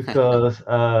because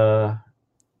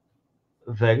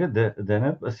Vega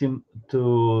Deneb seem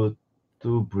to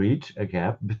bridge a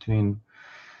gap between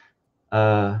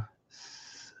uh,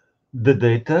 the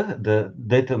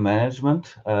data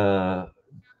management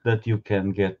that you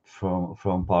can get from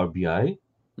Power BI,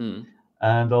 Hmm.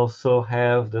 and also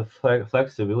have the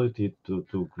flexibility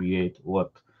to create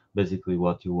basically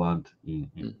what you want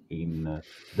Hmm. in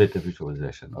data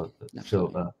visualization. So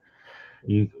Absolutely.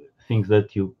 you things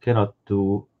that you cannot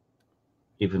do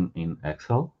even in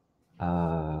Excel.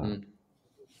 Uh, Hmm.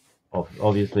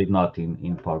 Obviously not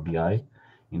in Power BI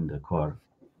in the core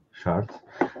charts.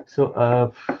 So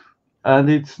and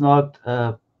it's not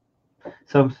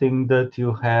something that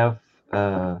you have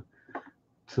uh,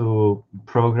 to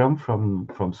program Hmm.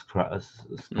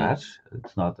 scratch.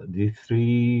 It's not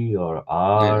D3 or Yeah.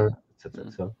 R, etc. Hmm.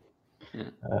 So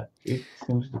Yeah. it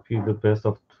seems to be the best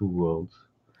of two worlds.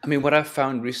 I mean, what I've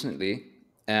found recently,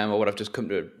 or what I've just come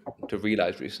to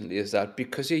realize recently, is that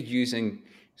because you're using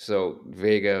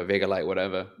Vega Lite,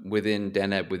 whatever, within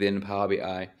Deneb, within Power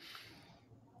BI,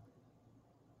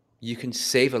 you can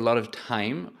save a lot of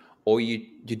time, or you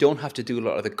don't have to do a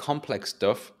lot of the complex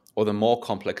stuff or the more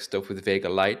complex stuff with Vega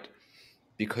Lite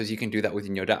because you can do that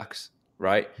within your DAX,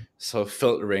 right? So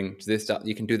filtering this, that,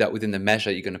 you can do that within the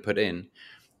measure you're going to put in,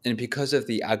 and because of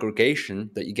the aggregation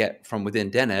that you get from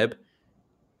within Deneb,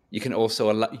 you can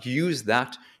also use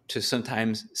that to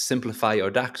sometimes simplify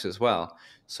your DAX as well.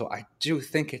 So I do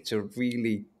think it's a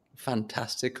really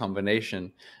fantastic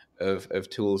combination of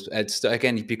tools. It's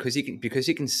again because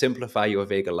you can simplify your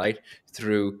Vega Lite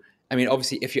through. I mean,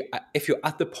 obviously, if you're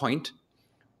at the point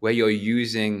where you're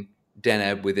using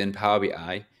Deneb within Power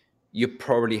BI, you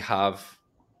probably have,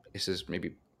 this is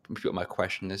maybe what my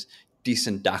question is,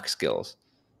 decent DAX skills.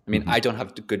 I mean, Mhm. I don't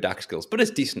have good DAX skills, but it's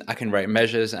decent. I can write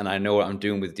measures and I know what I'm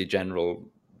doing with the general,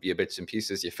 your bits and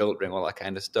pieces, your filtering, all that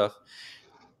kind of stuff.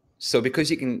 So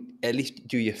because you can at least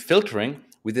do your filtering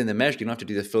within the measure, you don't have to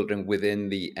do the filtering within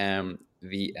the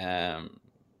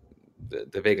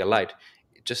Vega Lite.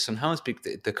 It just somehow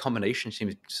the combination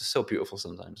seems just so beautiful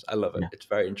sometimes. I love it. Yeah. It's a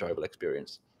very enjoyable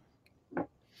experience.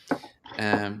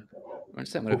 Um, I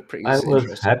just think what a pretty I was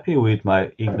interesting. happy with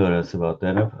my ignorance about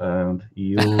that, and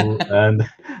you and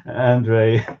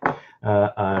Andre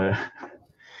are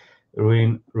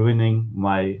ruining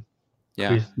my Yeah,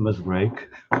 Christmas break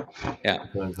yeah.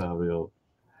 because I will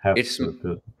have It's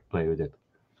to play with it.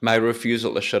 my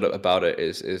refusal to shut up about it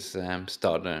is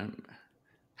starting to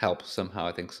help somehow.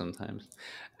 I think sometimes.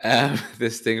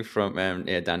 This thing from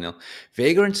Daniel.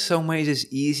 Vega in some ways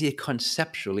is easier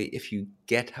conceptually if you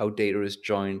get how data is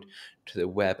joined to the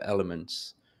web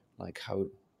elements, like how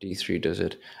D3 does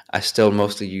it. I still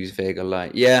mostly use Vega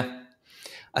Lite. Yeah,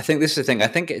 I think this is the thing. I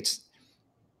think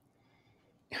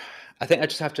I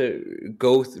just have to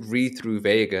read through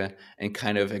Vega and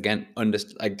kind of again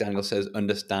understand, like Daniel says,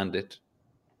 understand it,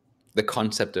 the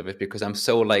concept of it, because I'm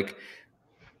so like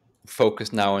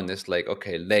focused now on this, like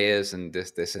okay, layers and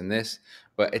this and this.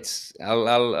 But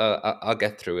I'll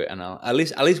get through it, and I'll at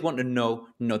least want to know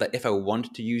that if I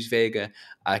want to use Vega,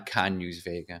 I can use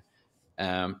Vega.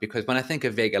 Because when I think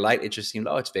of Vega Lite, it just seemed,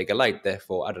 oh, it's Vega Lite.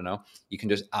 Therefore, I don't know, you can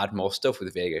just add more stuff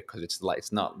with Vega because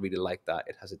it's not really like that.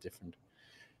 It has a different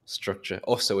structure.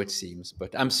 Also, it seems.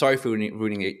 But I'm sorry for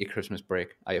ruining your Christmas break.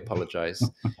 I apologize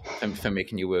for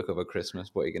making you work over Christmas.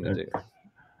 What are you going to do? Okay.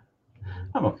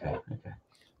 I'm okay. Okay.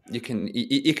 You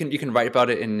can write about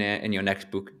it in your next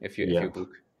book if Yeah.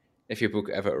 your book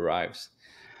ever arrives.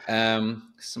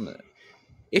 Some.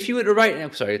 If you were to write,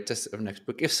 I'm sorry, just a next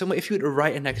book. If you were to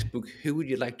write a next book, who would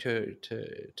you like to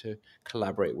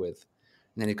collaborate with?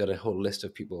 And then you've got a whole list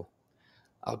of people: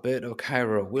 Alberto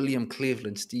Cairo, William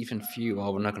Cleveland, Stephen Few.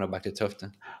 Oh, we're not going to go back to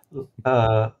Tufton.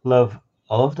 Love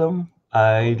all of them.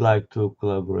 I like to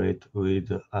collaborate with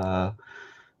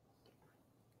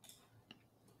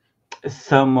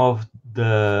some of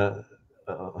the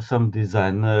some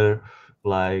designer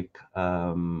like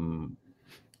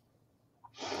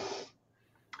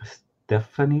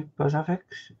Stephanie Pajovic,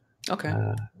 Okay.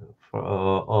 uh,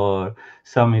 or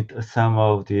some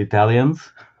of the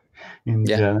Italians in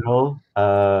Yeah. general.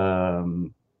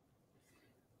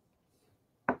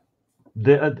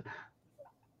 The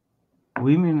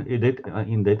women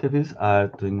in database are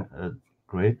doing a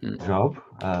great Mm, job.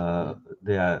 mm,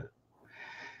 They are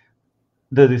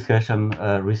the discussion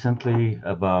recently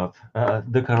about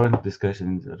the current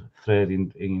discussion thread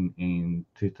in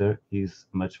Twitter is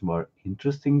much more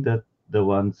interesting than the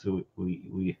ones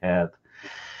we had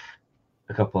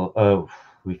a couple of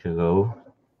weeks ago,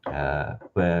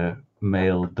 where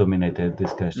male dominated mm,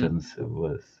 discussions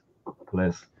was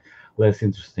less less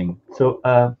interesting. So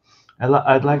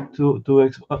I'd like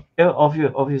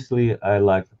obviously I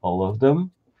liked all of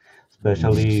them,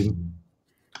 especially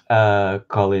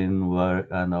Colin Ware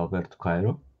and Alberto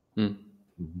Cairo. mm.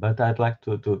 But I'd like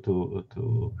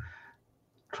to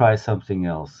try something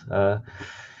else. Me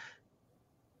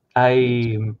I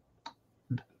too.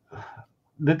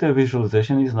 Data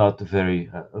visualization is not very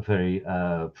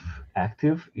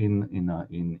active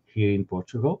in here in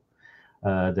Portugal.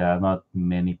 There are not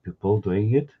many people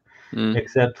doing it, Mm,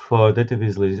 except for Data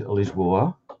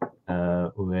Lisboa,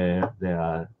 where there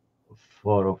are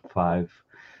 4 or 5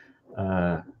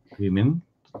 uh, women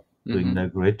doing a mm-hmm,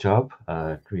 great job,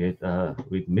 create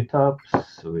with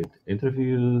meetups, with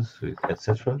interviews, with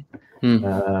etc. mm.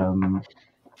 Um,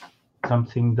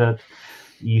 Something that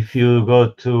if you go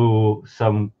to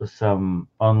some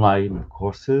online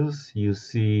courses, you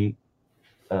see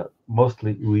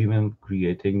mostly women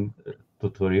creating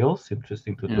tutorials,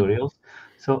 interesting Yeah. tutorials.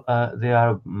 So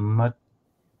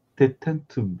they tend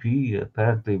to be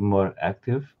apparently more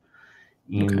active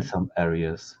in Okay. some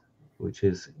areas, which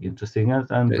is interesting and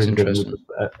That's bring a new interesting.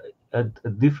 a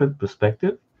different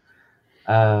perspective.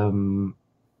 Um,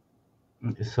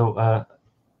 so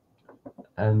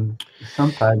and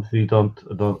sometimes we don't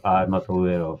are not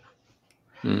aware of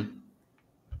Mm.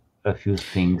 a few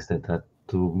things that are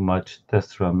too much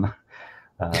testosterone.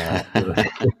 Uh,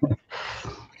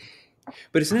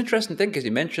 But it's an interesting thing because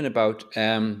you mentioned about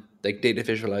like data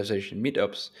visualization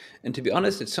meetups, and to be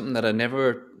honest, it's something that I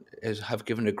never have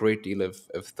given a great deal of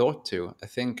thought to. I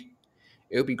think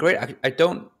it would be great. I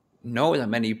don't know that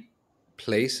many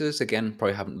places. Again,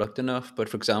 probably haven't looked enough. But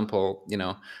for example,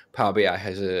 Power BI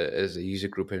has a user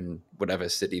group in whatever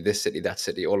city, that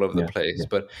city, all over the yeah, place. yeah.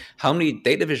 But how many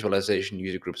data visualization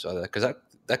user groups are there? Because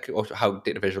or how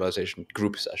data visualization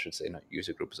groups, I should say, not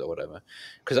user groups or whatever.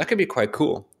 Because that could be quite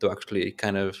cool to actually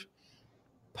kind of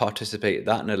participate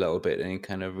that in a little bit and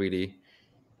kind of really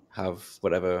have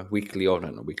whatever weekly or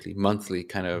not weekly, monthly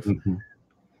kind of Hmm.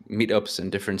 meetups in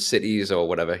different cities or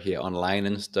whatever here online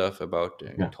and stuff about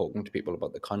Yeah. talking to people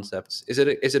about the concepts. Is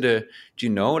it a do you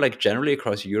know, like generally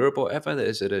across Europe or ever,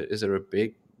 is there a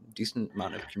big decent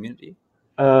amount of community?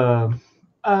 Uh,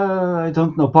 I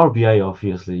don't know. Power BI,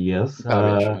 obviously, yes.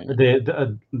 Probably, sure, yeah.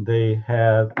 They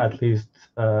have at least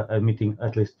a meeting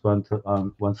at least once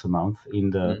a month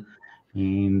Mm,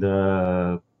 in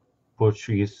the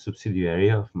Portuguese subsidiary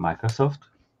of Microsoft.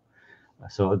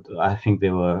 So I think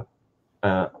they were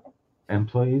uh,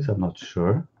 employees. I'm not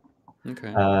sure.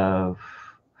 okay. Uh,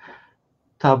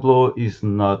 Tableau is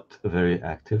not very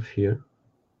active here.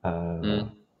 Uh,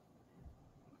 Mm,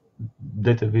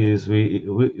 Database,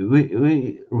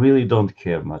 we really don't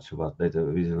care much about data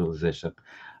visualization.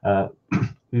 Uh,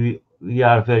 we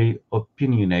are very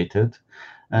opinionated,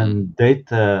 mm. and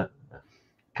data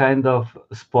kind of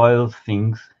spoils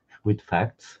things with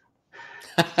facts.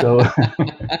 So,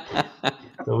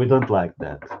 so we don't like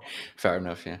that. Fair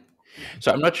enough, yeah.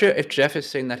 So I'm not sure if Jeff is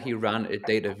saying that he ran a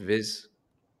data viz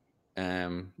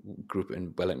um, group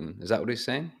in Wellington. Is that what he's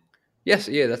saying? Yes,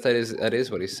 yeah, that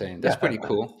is what he's saying. That's Yeah, pretty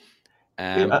cool.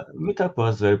 Um, Meetup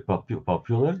was very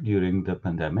popular during the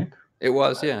pandemic. it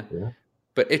was, yeah. Yeah.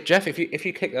 But if Jeff, if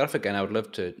you kick that off again, I would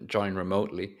love to join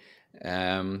remotely.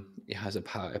 It has a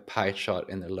pie chart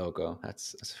in the logo.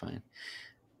 That's fine.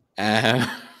 Um,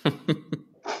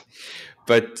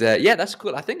 but yeah, that's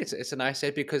cool. I think it's a nice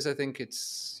aid because I think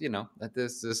it's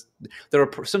that there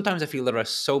are sometimes I feel there are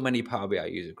so many Power BI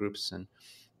user groups and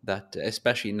that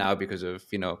especially now because of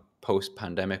post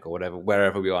pandemic or whatever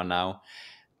wherever we are now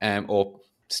or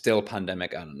still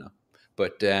pandemic, I don't know.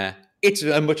 But it's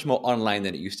much more online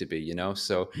than it used to be, you know.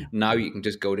 So Yeah. now you can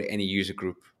just go to any user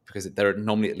group because they're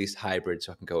normally at least hybrid.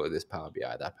 So I can go to this Power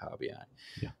BI, that Power BI.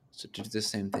 Yeah. So to do the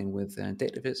same thing with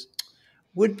data viz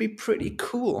would be pretty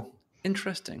cool.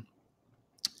 Interesting.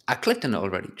 I clicked on it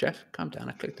already. Jeff, calm down.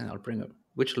 I clicked on it. I'll bring up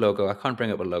which logo. I can't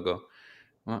bring up a logo.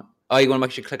 What? Oh, you want to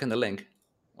actually click on the link?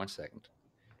 1 second.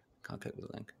 Can't click on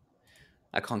the link.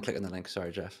 I can't click on the link.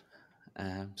 Sorry, Jeff.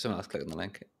 Someone else click on the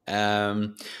link.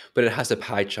 But it has a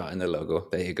pie chart in the logo.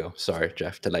 There you go. Sorry,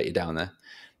 Jeff, to let you down there.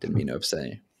 Didn't mean to upset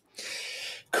you.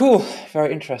 Cool.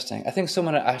 Very interesting. I think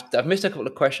someone asked, I've missed a couple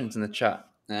of questions in the chat.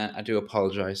 I do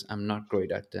apologize. I'm not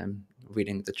great at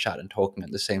reading the chat and talking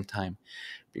at the same time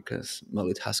because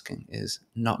multitasking is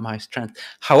not my strength.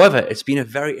 However, it's been a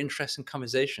very interesting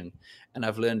conversation, and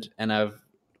I've learned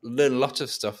lots of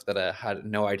stuff that I had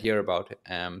no idea about.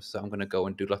 So I'm going to go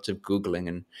and do lots of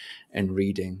googling and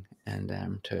reading, and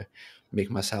to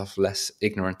make myself less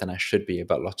ignorant than I should be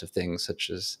about lots of things, such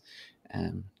as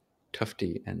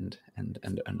Tufty and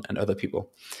other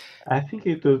people. I think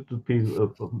it would be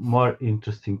more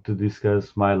interesting to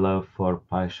discuss my love for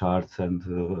pie charts and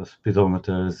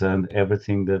speedometers and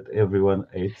everything that everyone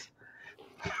hates.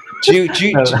 Do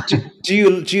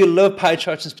you love pie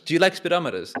charts? Do you like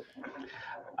speedometers?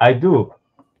 I do.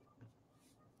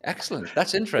 Excellent.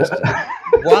 That's interesting.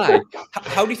 Why?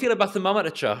 How do you feel about thermometer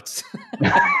charts?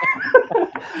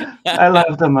 I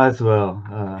love them as well.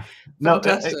 No,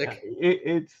 Fantastic.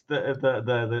 it's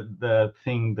the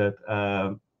thing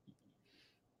that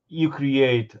you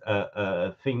create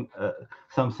a thing,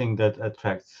 something that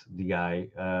attracts the eye,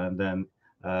 and then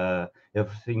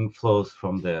everything flows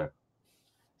from there.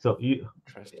 So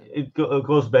Interesting. it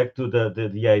goes back to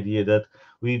the idea that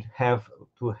we have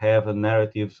to have a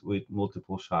narratives with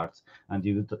multiple charts, and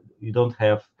you don't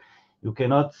have, you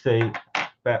cannot say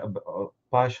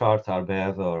pie charts are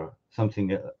bad or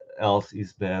something else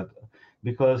is bad,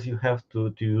 because you have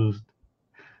to use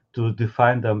to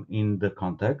define them in the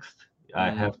context. I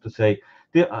Mm, have to say,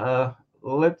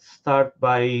 let's start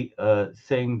by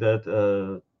saying that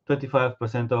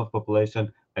 25% of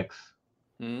population X.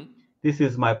 mm. This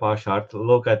is my pie chart.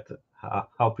 Look at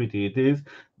how pretty it is.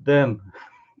 Then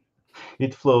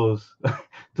it flows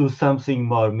to something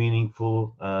more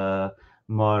meaningful,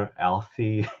 more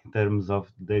healthy in terms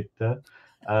of data.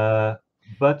 Uh,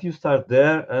 but you start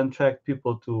there and track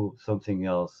people to something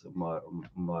else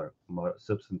more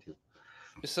substantive.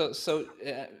 So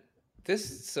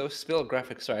this Spill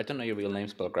Graphics. Sorry, I don't know your real name.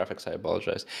 Spill Graphics. I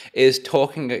apologize. Is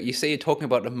talking. You say you're talking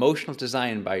about emotional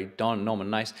design by Don Norman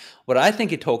Nice. What I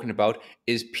think you're talking about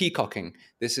is peacocking.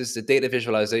 This is the data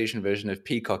visualization version of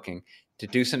peacocking to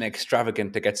do something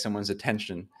extravagant to get someone's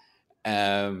attention.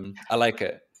 I like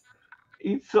it.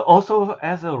 It's also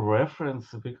as a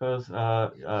reference because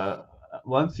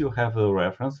once you have a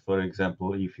reference, for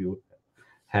example, if you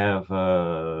have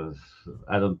I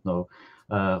don't know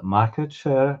market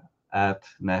share at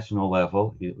national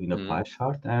level in a pie Mm,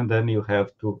 chart, and then you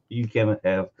can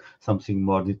have something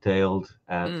more detailed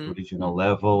at mm, regional mm.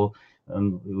 level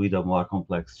and with a more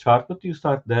complex chart. But you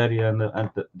start there, and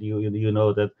you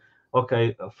know that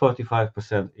okay,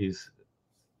 45%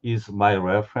 is my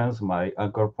reference, my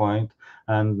anchor point,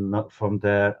 and from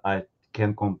there I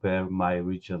can compare my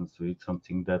regions with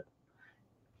something that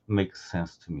makes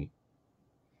sense to me.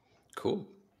 Cool.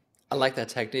 I like that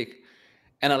technique.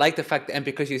 And I like the fact that, and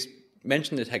because you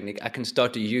mentioned the technique, I can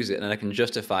start to use it and I can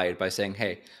justify it by saying,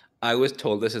 hey, I was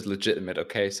told this is legitimate.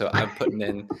 Okay. So I'm putting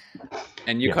in,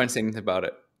 and you Yeah. can't say anything about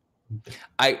it.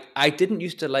 I didn't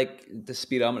used to like the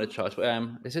speedometer charts.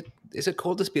 But, is it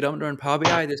called the speedometer in Power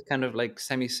BI? This kind of like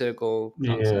semicircle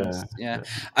Yeah. nonsense. Yeah.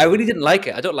 I Yeah. really didn't like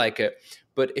it. I don't like it.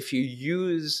 But if you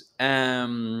use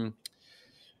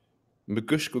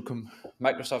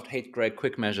Microsoft Hate Grade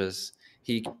Quick Measures.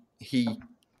 He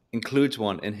includes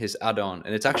one in his add-on,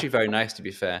 and it's actually very nice. To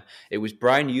be fair, it was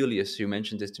Brian Julius who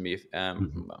mentioned this to me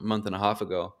Mhm. a month and a half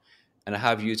ago, and I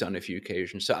have used it on a few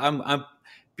occasions. So I'm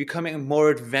becoming more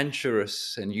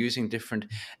adventurous and using different.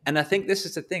 And I think this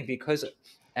is the thing because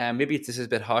maybe this is a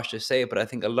bit harsh to say, but I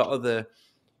think a lot of the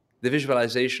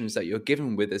visualizations that you're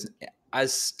given with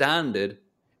as standard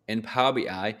in Power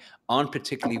BI aren't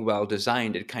particularly well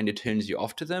designed. It kind of turns you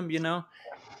off to them, you know.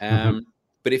 Mhm. Um,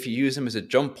 but if you use them as a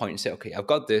jump point and say, okay, I've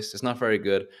got this, it's not very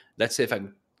good. Let's see if I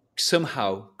can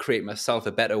somehow create myself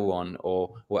a better one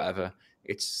or whatever.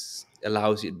 It's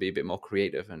allows you to be a bit more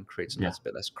creative and create something Yeah. that's a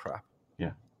bit less crap.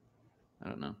 Yeah. I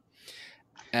don't know.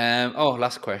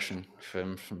 Last question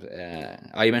oh,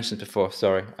 you mentioned it before.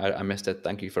 Sorry, I missed it.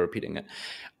 Thank you for repeating it.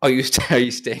 Are you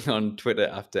staying on Twitter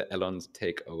after Elon's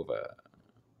takeover?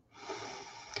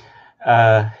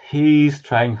 He's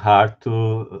trying hard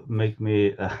to make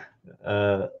me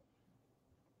uh,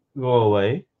 go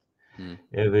away. Mm,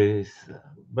 Every,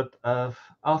 but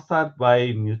I'll start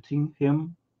by muting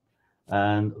him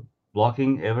and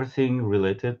blocking everything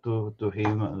related to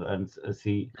him, and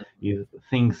see if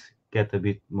things get a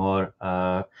bit more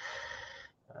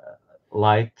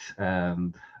light,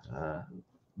 and uh,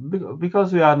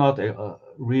 because we are not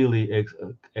really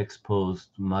exposed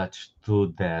much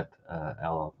to that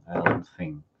Ellen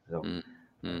thing. So mm,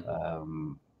 mm.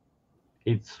 um,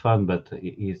 it's fun, but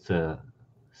it's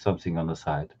something on the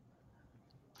side.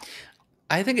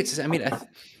 I think it's. I mean,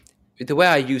 the way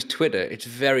I use Twitter, it's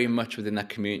very much within that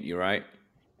community, right?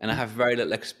 And I Yeah, have very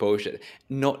little exposure.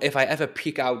 Not if I ever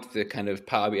peek out the kind of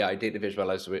Power BI data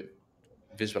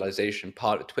visualization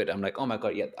part of Twitter, I'm like, oh my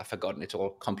god, yeah, I've forgotten. It's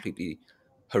all completely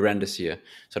horrendous here.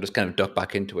 So I just kind of duck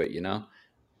back into it, you know.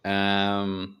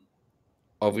 Um,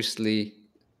 Obviously,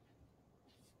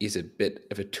 is a bit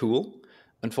of a tool,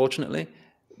 unfortunately,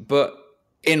 but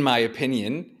in my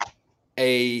opinion,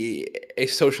 a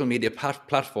social media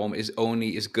platform is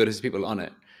only as good as the people on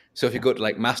it. So if you yeah, go to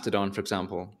like Mastodon, for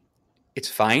example, it's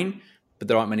fine, but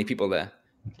there aren't many people there.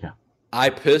 yeah. I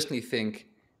personally think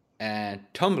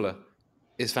Tumblr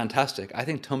is fantastic. I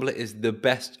think Tumblr is the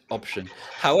best option.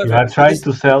 You However, are trying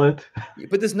to sell it.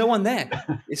 but there's no one there.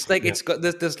 It's like Yeah, it's got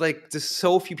there's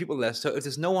so few people there. So if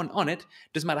there's no one on it,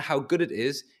 doesn't matter how good it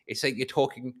is. It's like you're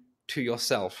talking to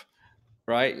yourself,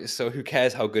 right? So who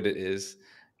cares how good it is?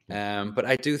 yeah. But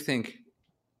I do think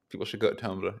people should go to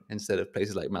Tumblr instead of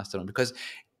places like Mastodon because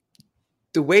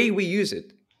the way we use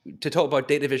it to talk about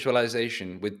data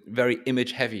visualization with very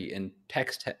image heavy and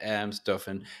text stuff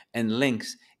and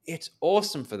links, it's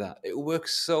awesome for that. It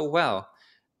works so well.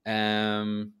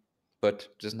 Um, but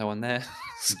there's no one there.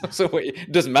 So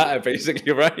it doesn't matter,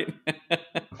 basically, right?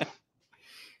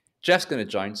 Jeff's going to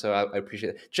join, so I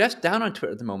appreciate it. Jeff's down on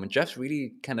Twitter at the moment. Jeff's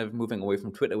really kind of moving away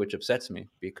from Twitter, which upsets me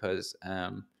because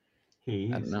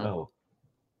He I don't is. know. Oh,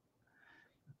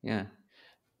 Yeah,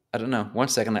 I don't know. One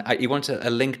second, he wants a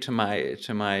link to my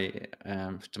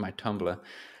Tumblr.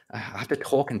 I have to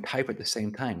talk and type at the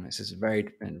same time. This is very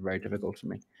difficult for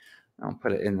me. I'll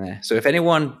put it in there. So if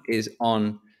anyone is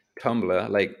on Tumblr,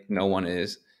 like no one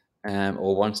is,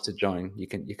 or wants to join, you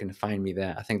can find me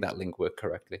there. I think that link worked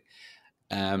correctly.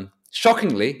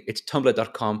 Shockingly, it's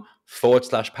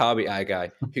tumblr.com/Power BI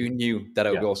guy. Who knew that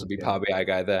it would yeah, also be yeah. Power BI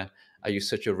guy there? I use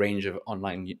such a range of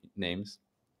online names.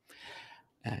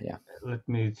 Yeah. Let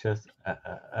me just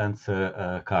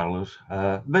answer Carlos.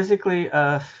 Basically,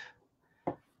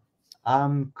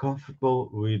 I'm comfortable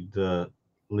with the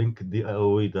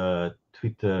with the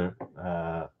Twitter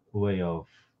way of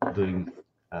doing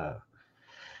uh,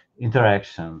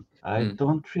 interaction. I Mm,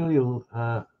 don't really.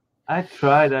 I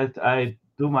try that. I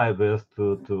do my best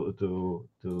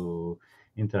to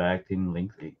interact in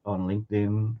LinkedIn on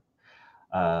LinkedIn,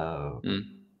 uh, mm,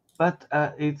 but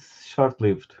it's short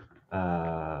lived.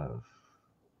 Uh,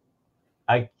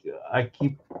 I I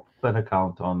keep an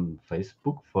account on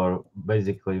Facebook for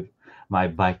basically my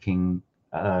biking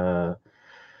uh,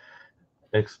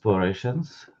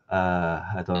 explorations.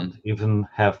 I don't mm. even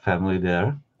have family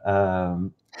there.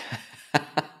 Um,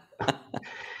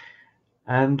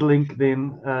 and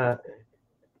LinkedIn,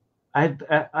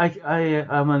 I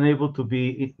am unable to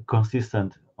be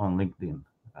consistent on LinkedIn.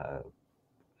 Uh,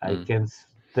 I Mm, can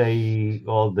stay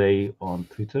all day on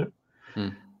Twitter.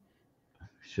 mm.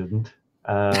 Shouldn't.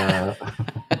 Uh,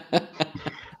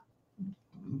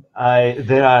 I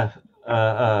there are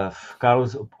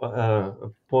Carlos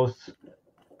posts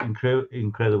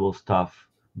incredible stuff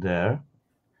there,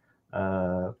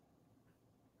 uh,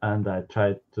 and I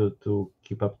try to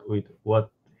keep up with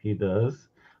what he does,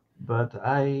 but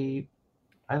I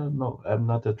don't know. I'm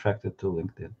not attracted to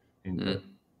LinkedIn in the Mm.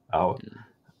 hour.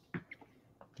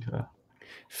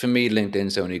 For me,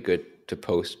 LinkedIn's only good to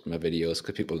post my videos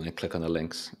because people then click on the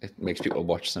links. It makes people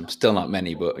watch them. Still not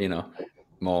many, but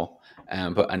more.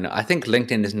 But and I think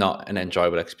LinkedIn is not an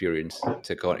enjoyable experience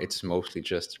to go on. It's mostly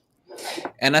just,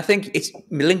 and I think it's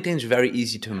LinkedIn's very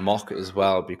easy to mock as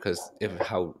well because of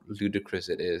how ludicrous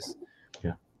it is.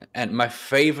 Yeah, And my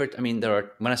favorite, I mean, there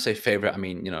are when I say favorite, I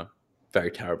mean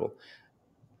very terrible.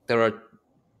 There are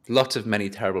lots of many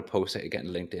terrible posts that you get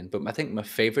in LinkedIn, but I think my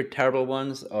favorite terrible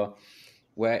ones are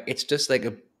where it's just like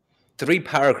three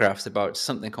paragraphs about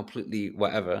something completely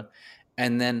whatever,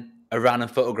 and then a random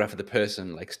photograph of the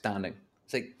person like standing.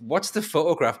 It's like, what's the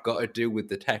photograph got to do with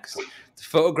the text? The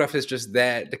photograph is just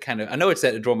there to kind of. I know it's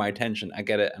there to draw my attention. I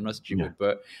get it. I'm not yeah, stupid,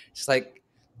 but it's like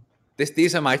this.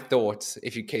 These are my thoughts,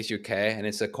 if in case you care, and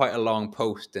it's quite a long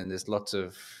post, and there's lots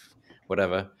of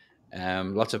whatever.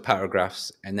 lots of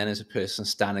paragraphs, and then there's a person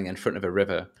standing in front of a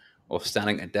river or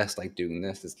standing at a desk like doing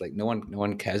this. It's like no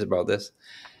one cares about this.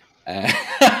 So,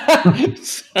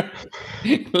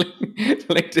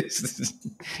 like this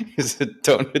is a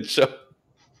donut shop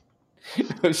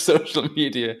of social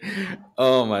media.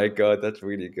 Oh my god, that's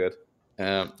really good.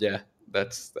 Yeah,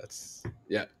 that's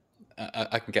yeah.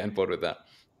 I can get on board with that.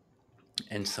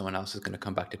 And someone else is going to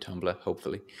come back to Tumblr,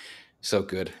 hopefully. So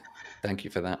good. Thank you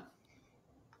for that.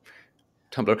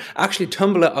 Tumblr. Actually,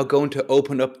 Tumblr are going to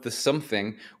open up the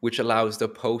something which allows the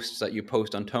posts that you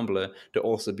post on Tumblr to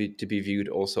also be viewed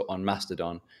also on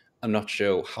Mastodon. I'm not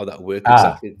sure how that works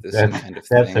exactly. There's some kind of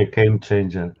That's a thing. game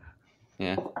changer.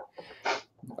 Yeah.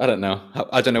 I don't know.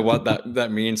 I don't know what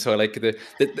that means. So like the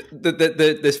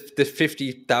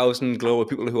 50,000 global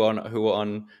people who are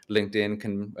on LinkedIn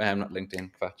can not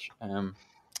LinkedIn, Quatch,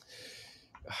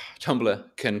 Tumblr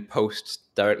can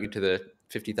post directly to the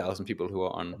 50,000 people who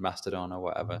are on Mastodon or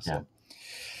whatever. Yeah. So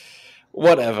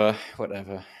whatever.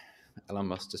 Elon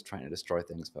Musk just trying to destroy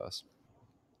things for us.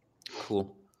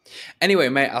 Cool. Anyway,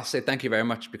 mate, I'll say thank you very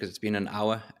much because it's been an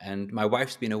hour and my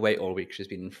wife's been away all week. She's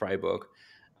been in Freiburg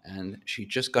and she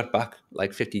just got back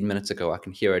like 15 minutes ago. I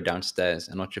can hear her downstairs.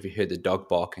 I'm not sure if you heard the dog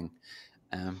barking,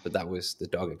 but that was the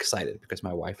dog excited because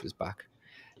my wife is back.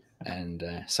 And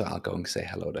so I'll go and say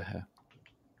hello to her.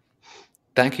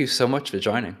 Thank you so much for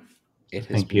joining. It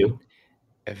has been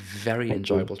a very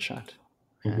enjoyable chat.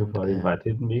 Thank you for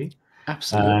inviting me.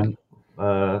 Absolutely.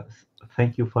 And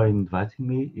thank you for inviting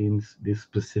me in this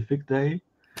specific day.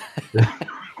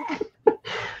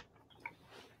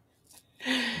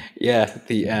 Yeah,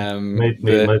 made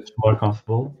me much more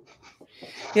comfortable.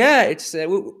 Yeah, it's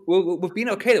we've been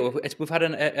okay. We've had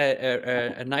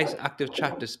a nice active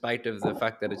chat despite of the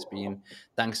fact that it's been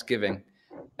Thanksgiving.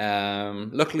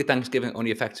 Luckily, Thanksgiving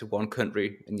only affects one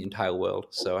country in the entire world,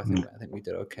 so I think we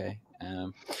did okay.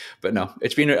 But no,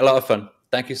 it's been a lot of fun.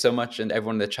 Thank you so much, and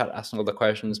everyone in the chat asking all the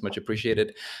questions, much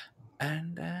appreciated.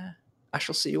 And I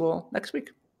shall see you all next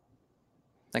week.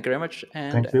 Thank you very much,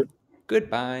 and Thank you.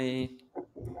 Goodbye.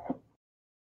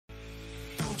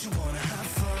 Don't you wanna have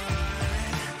fun?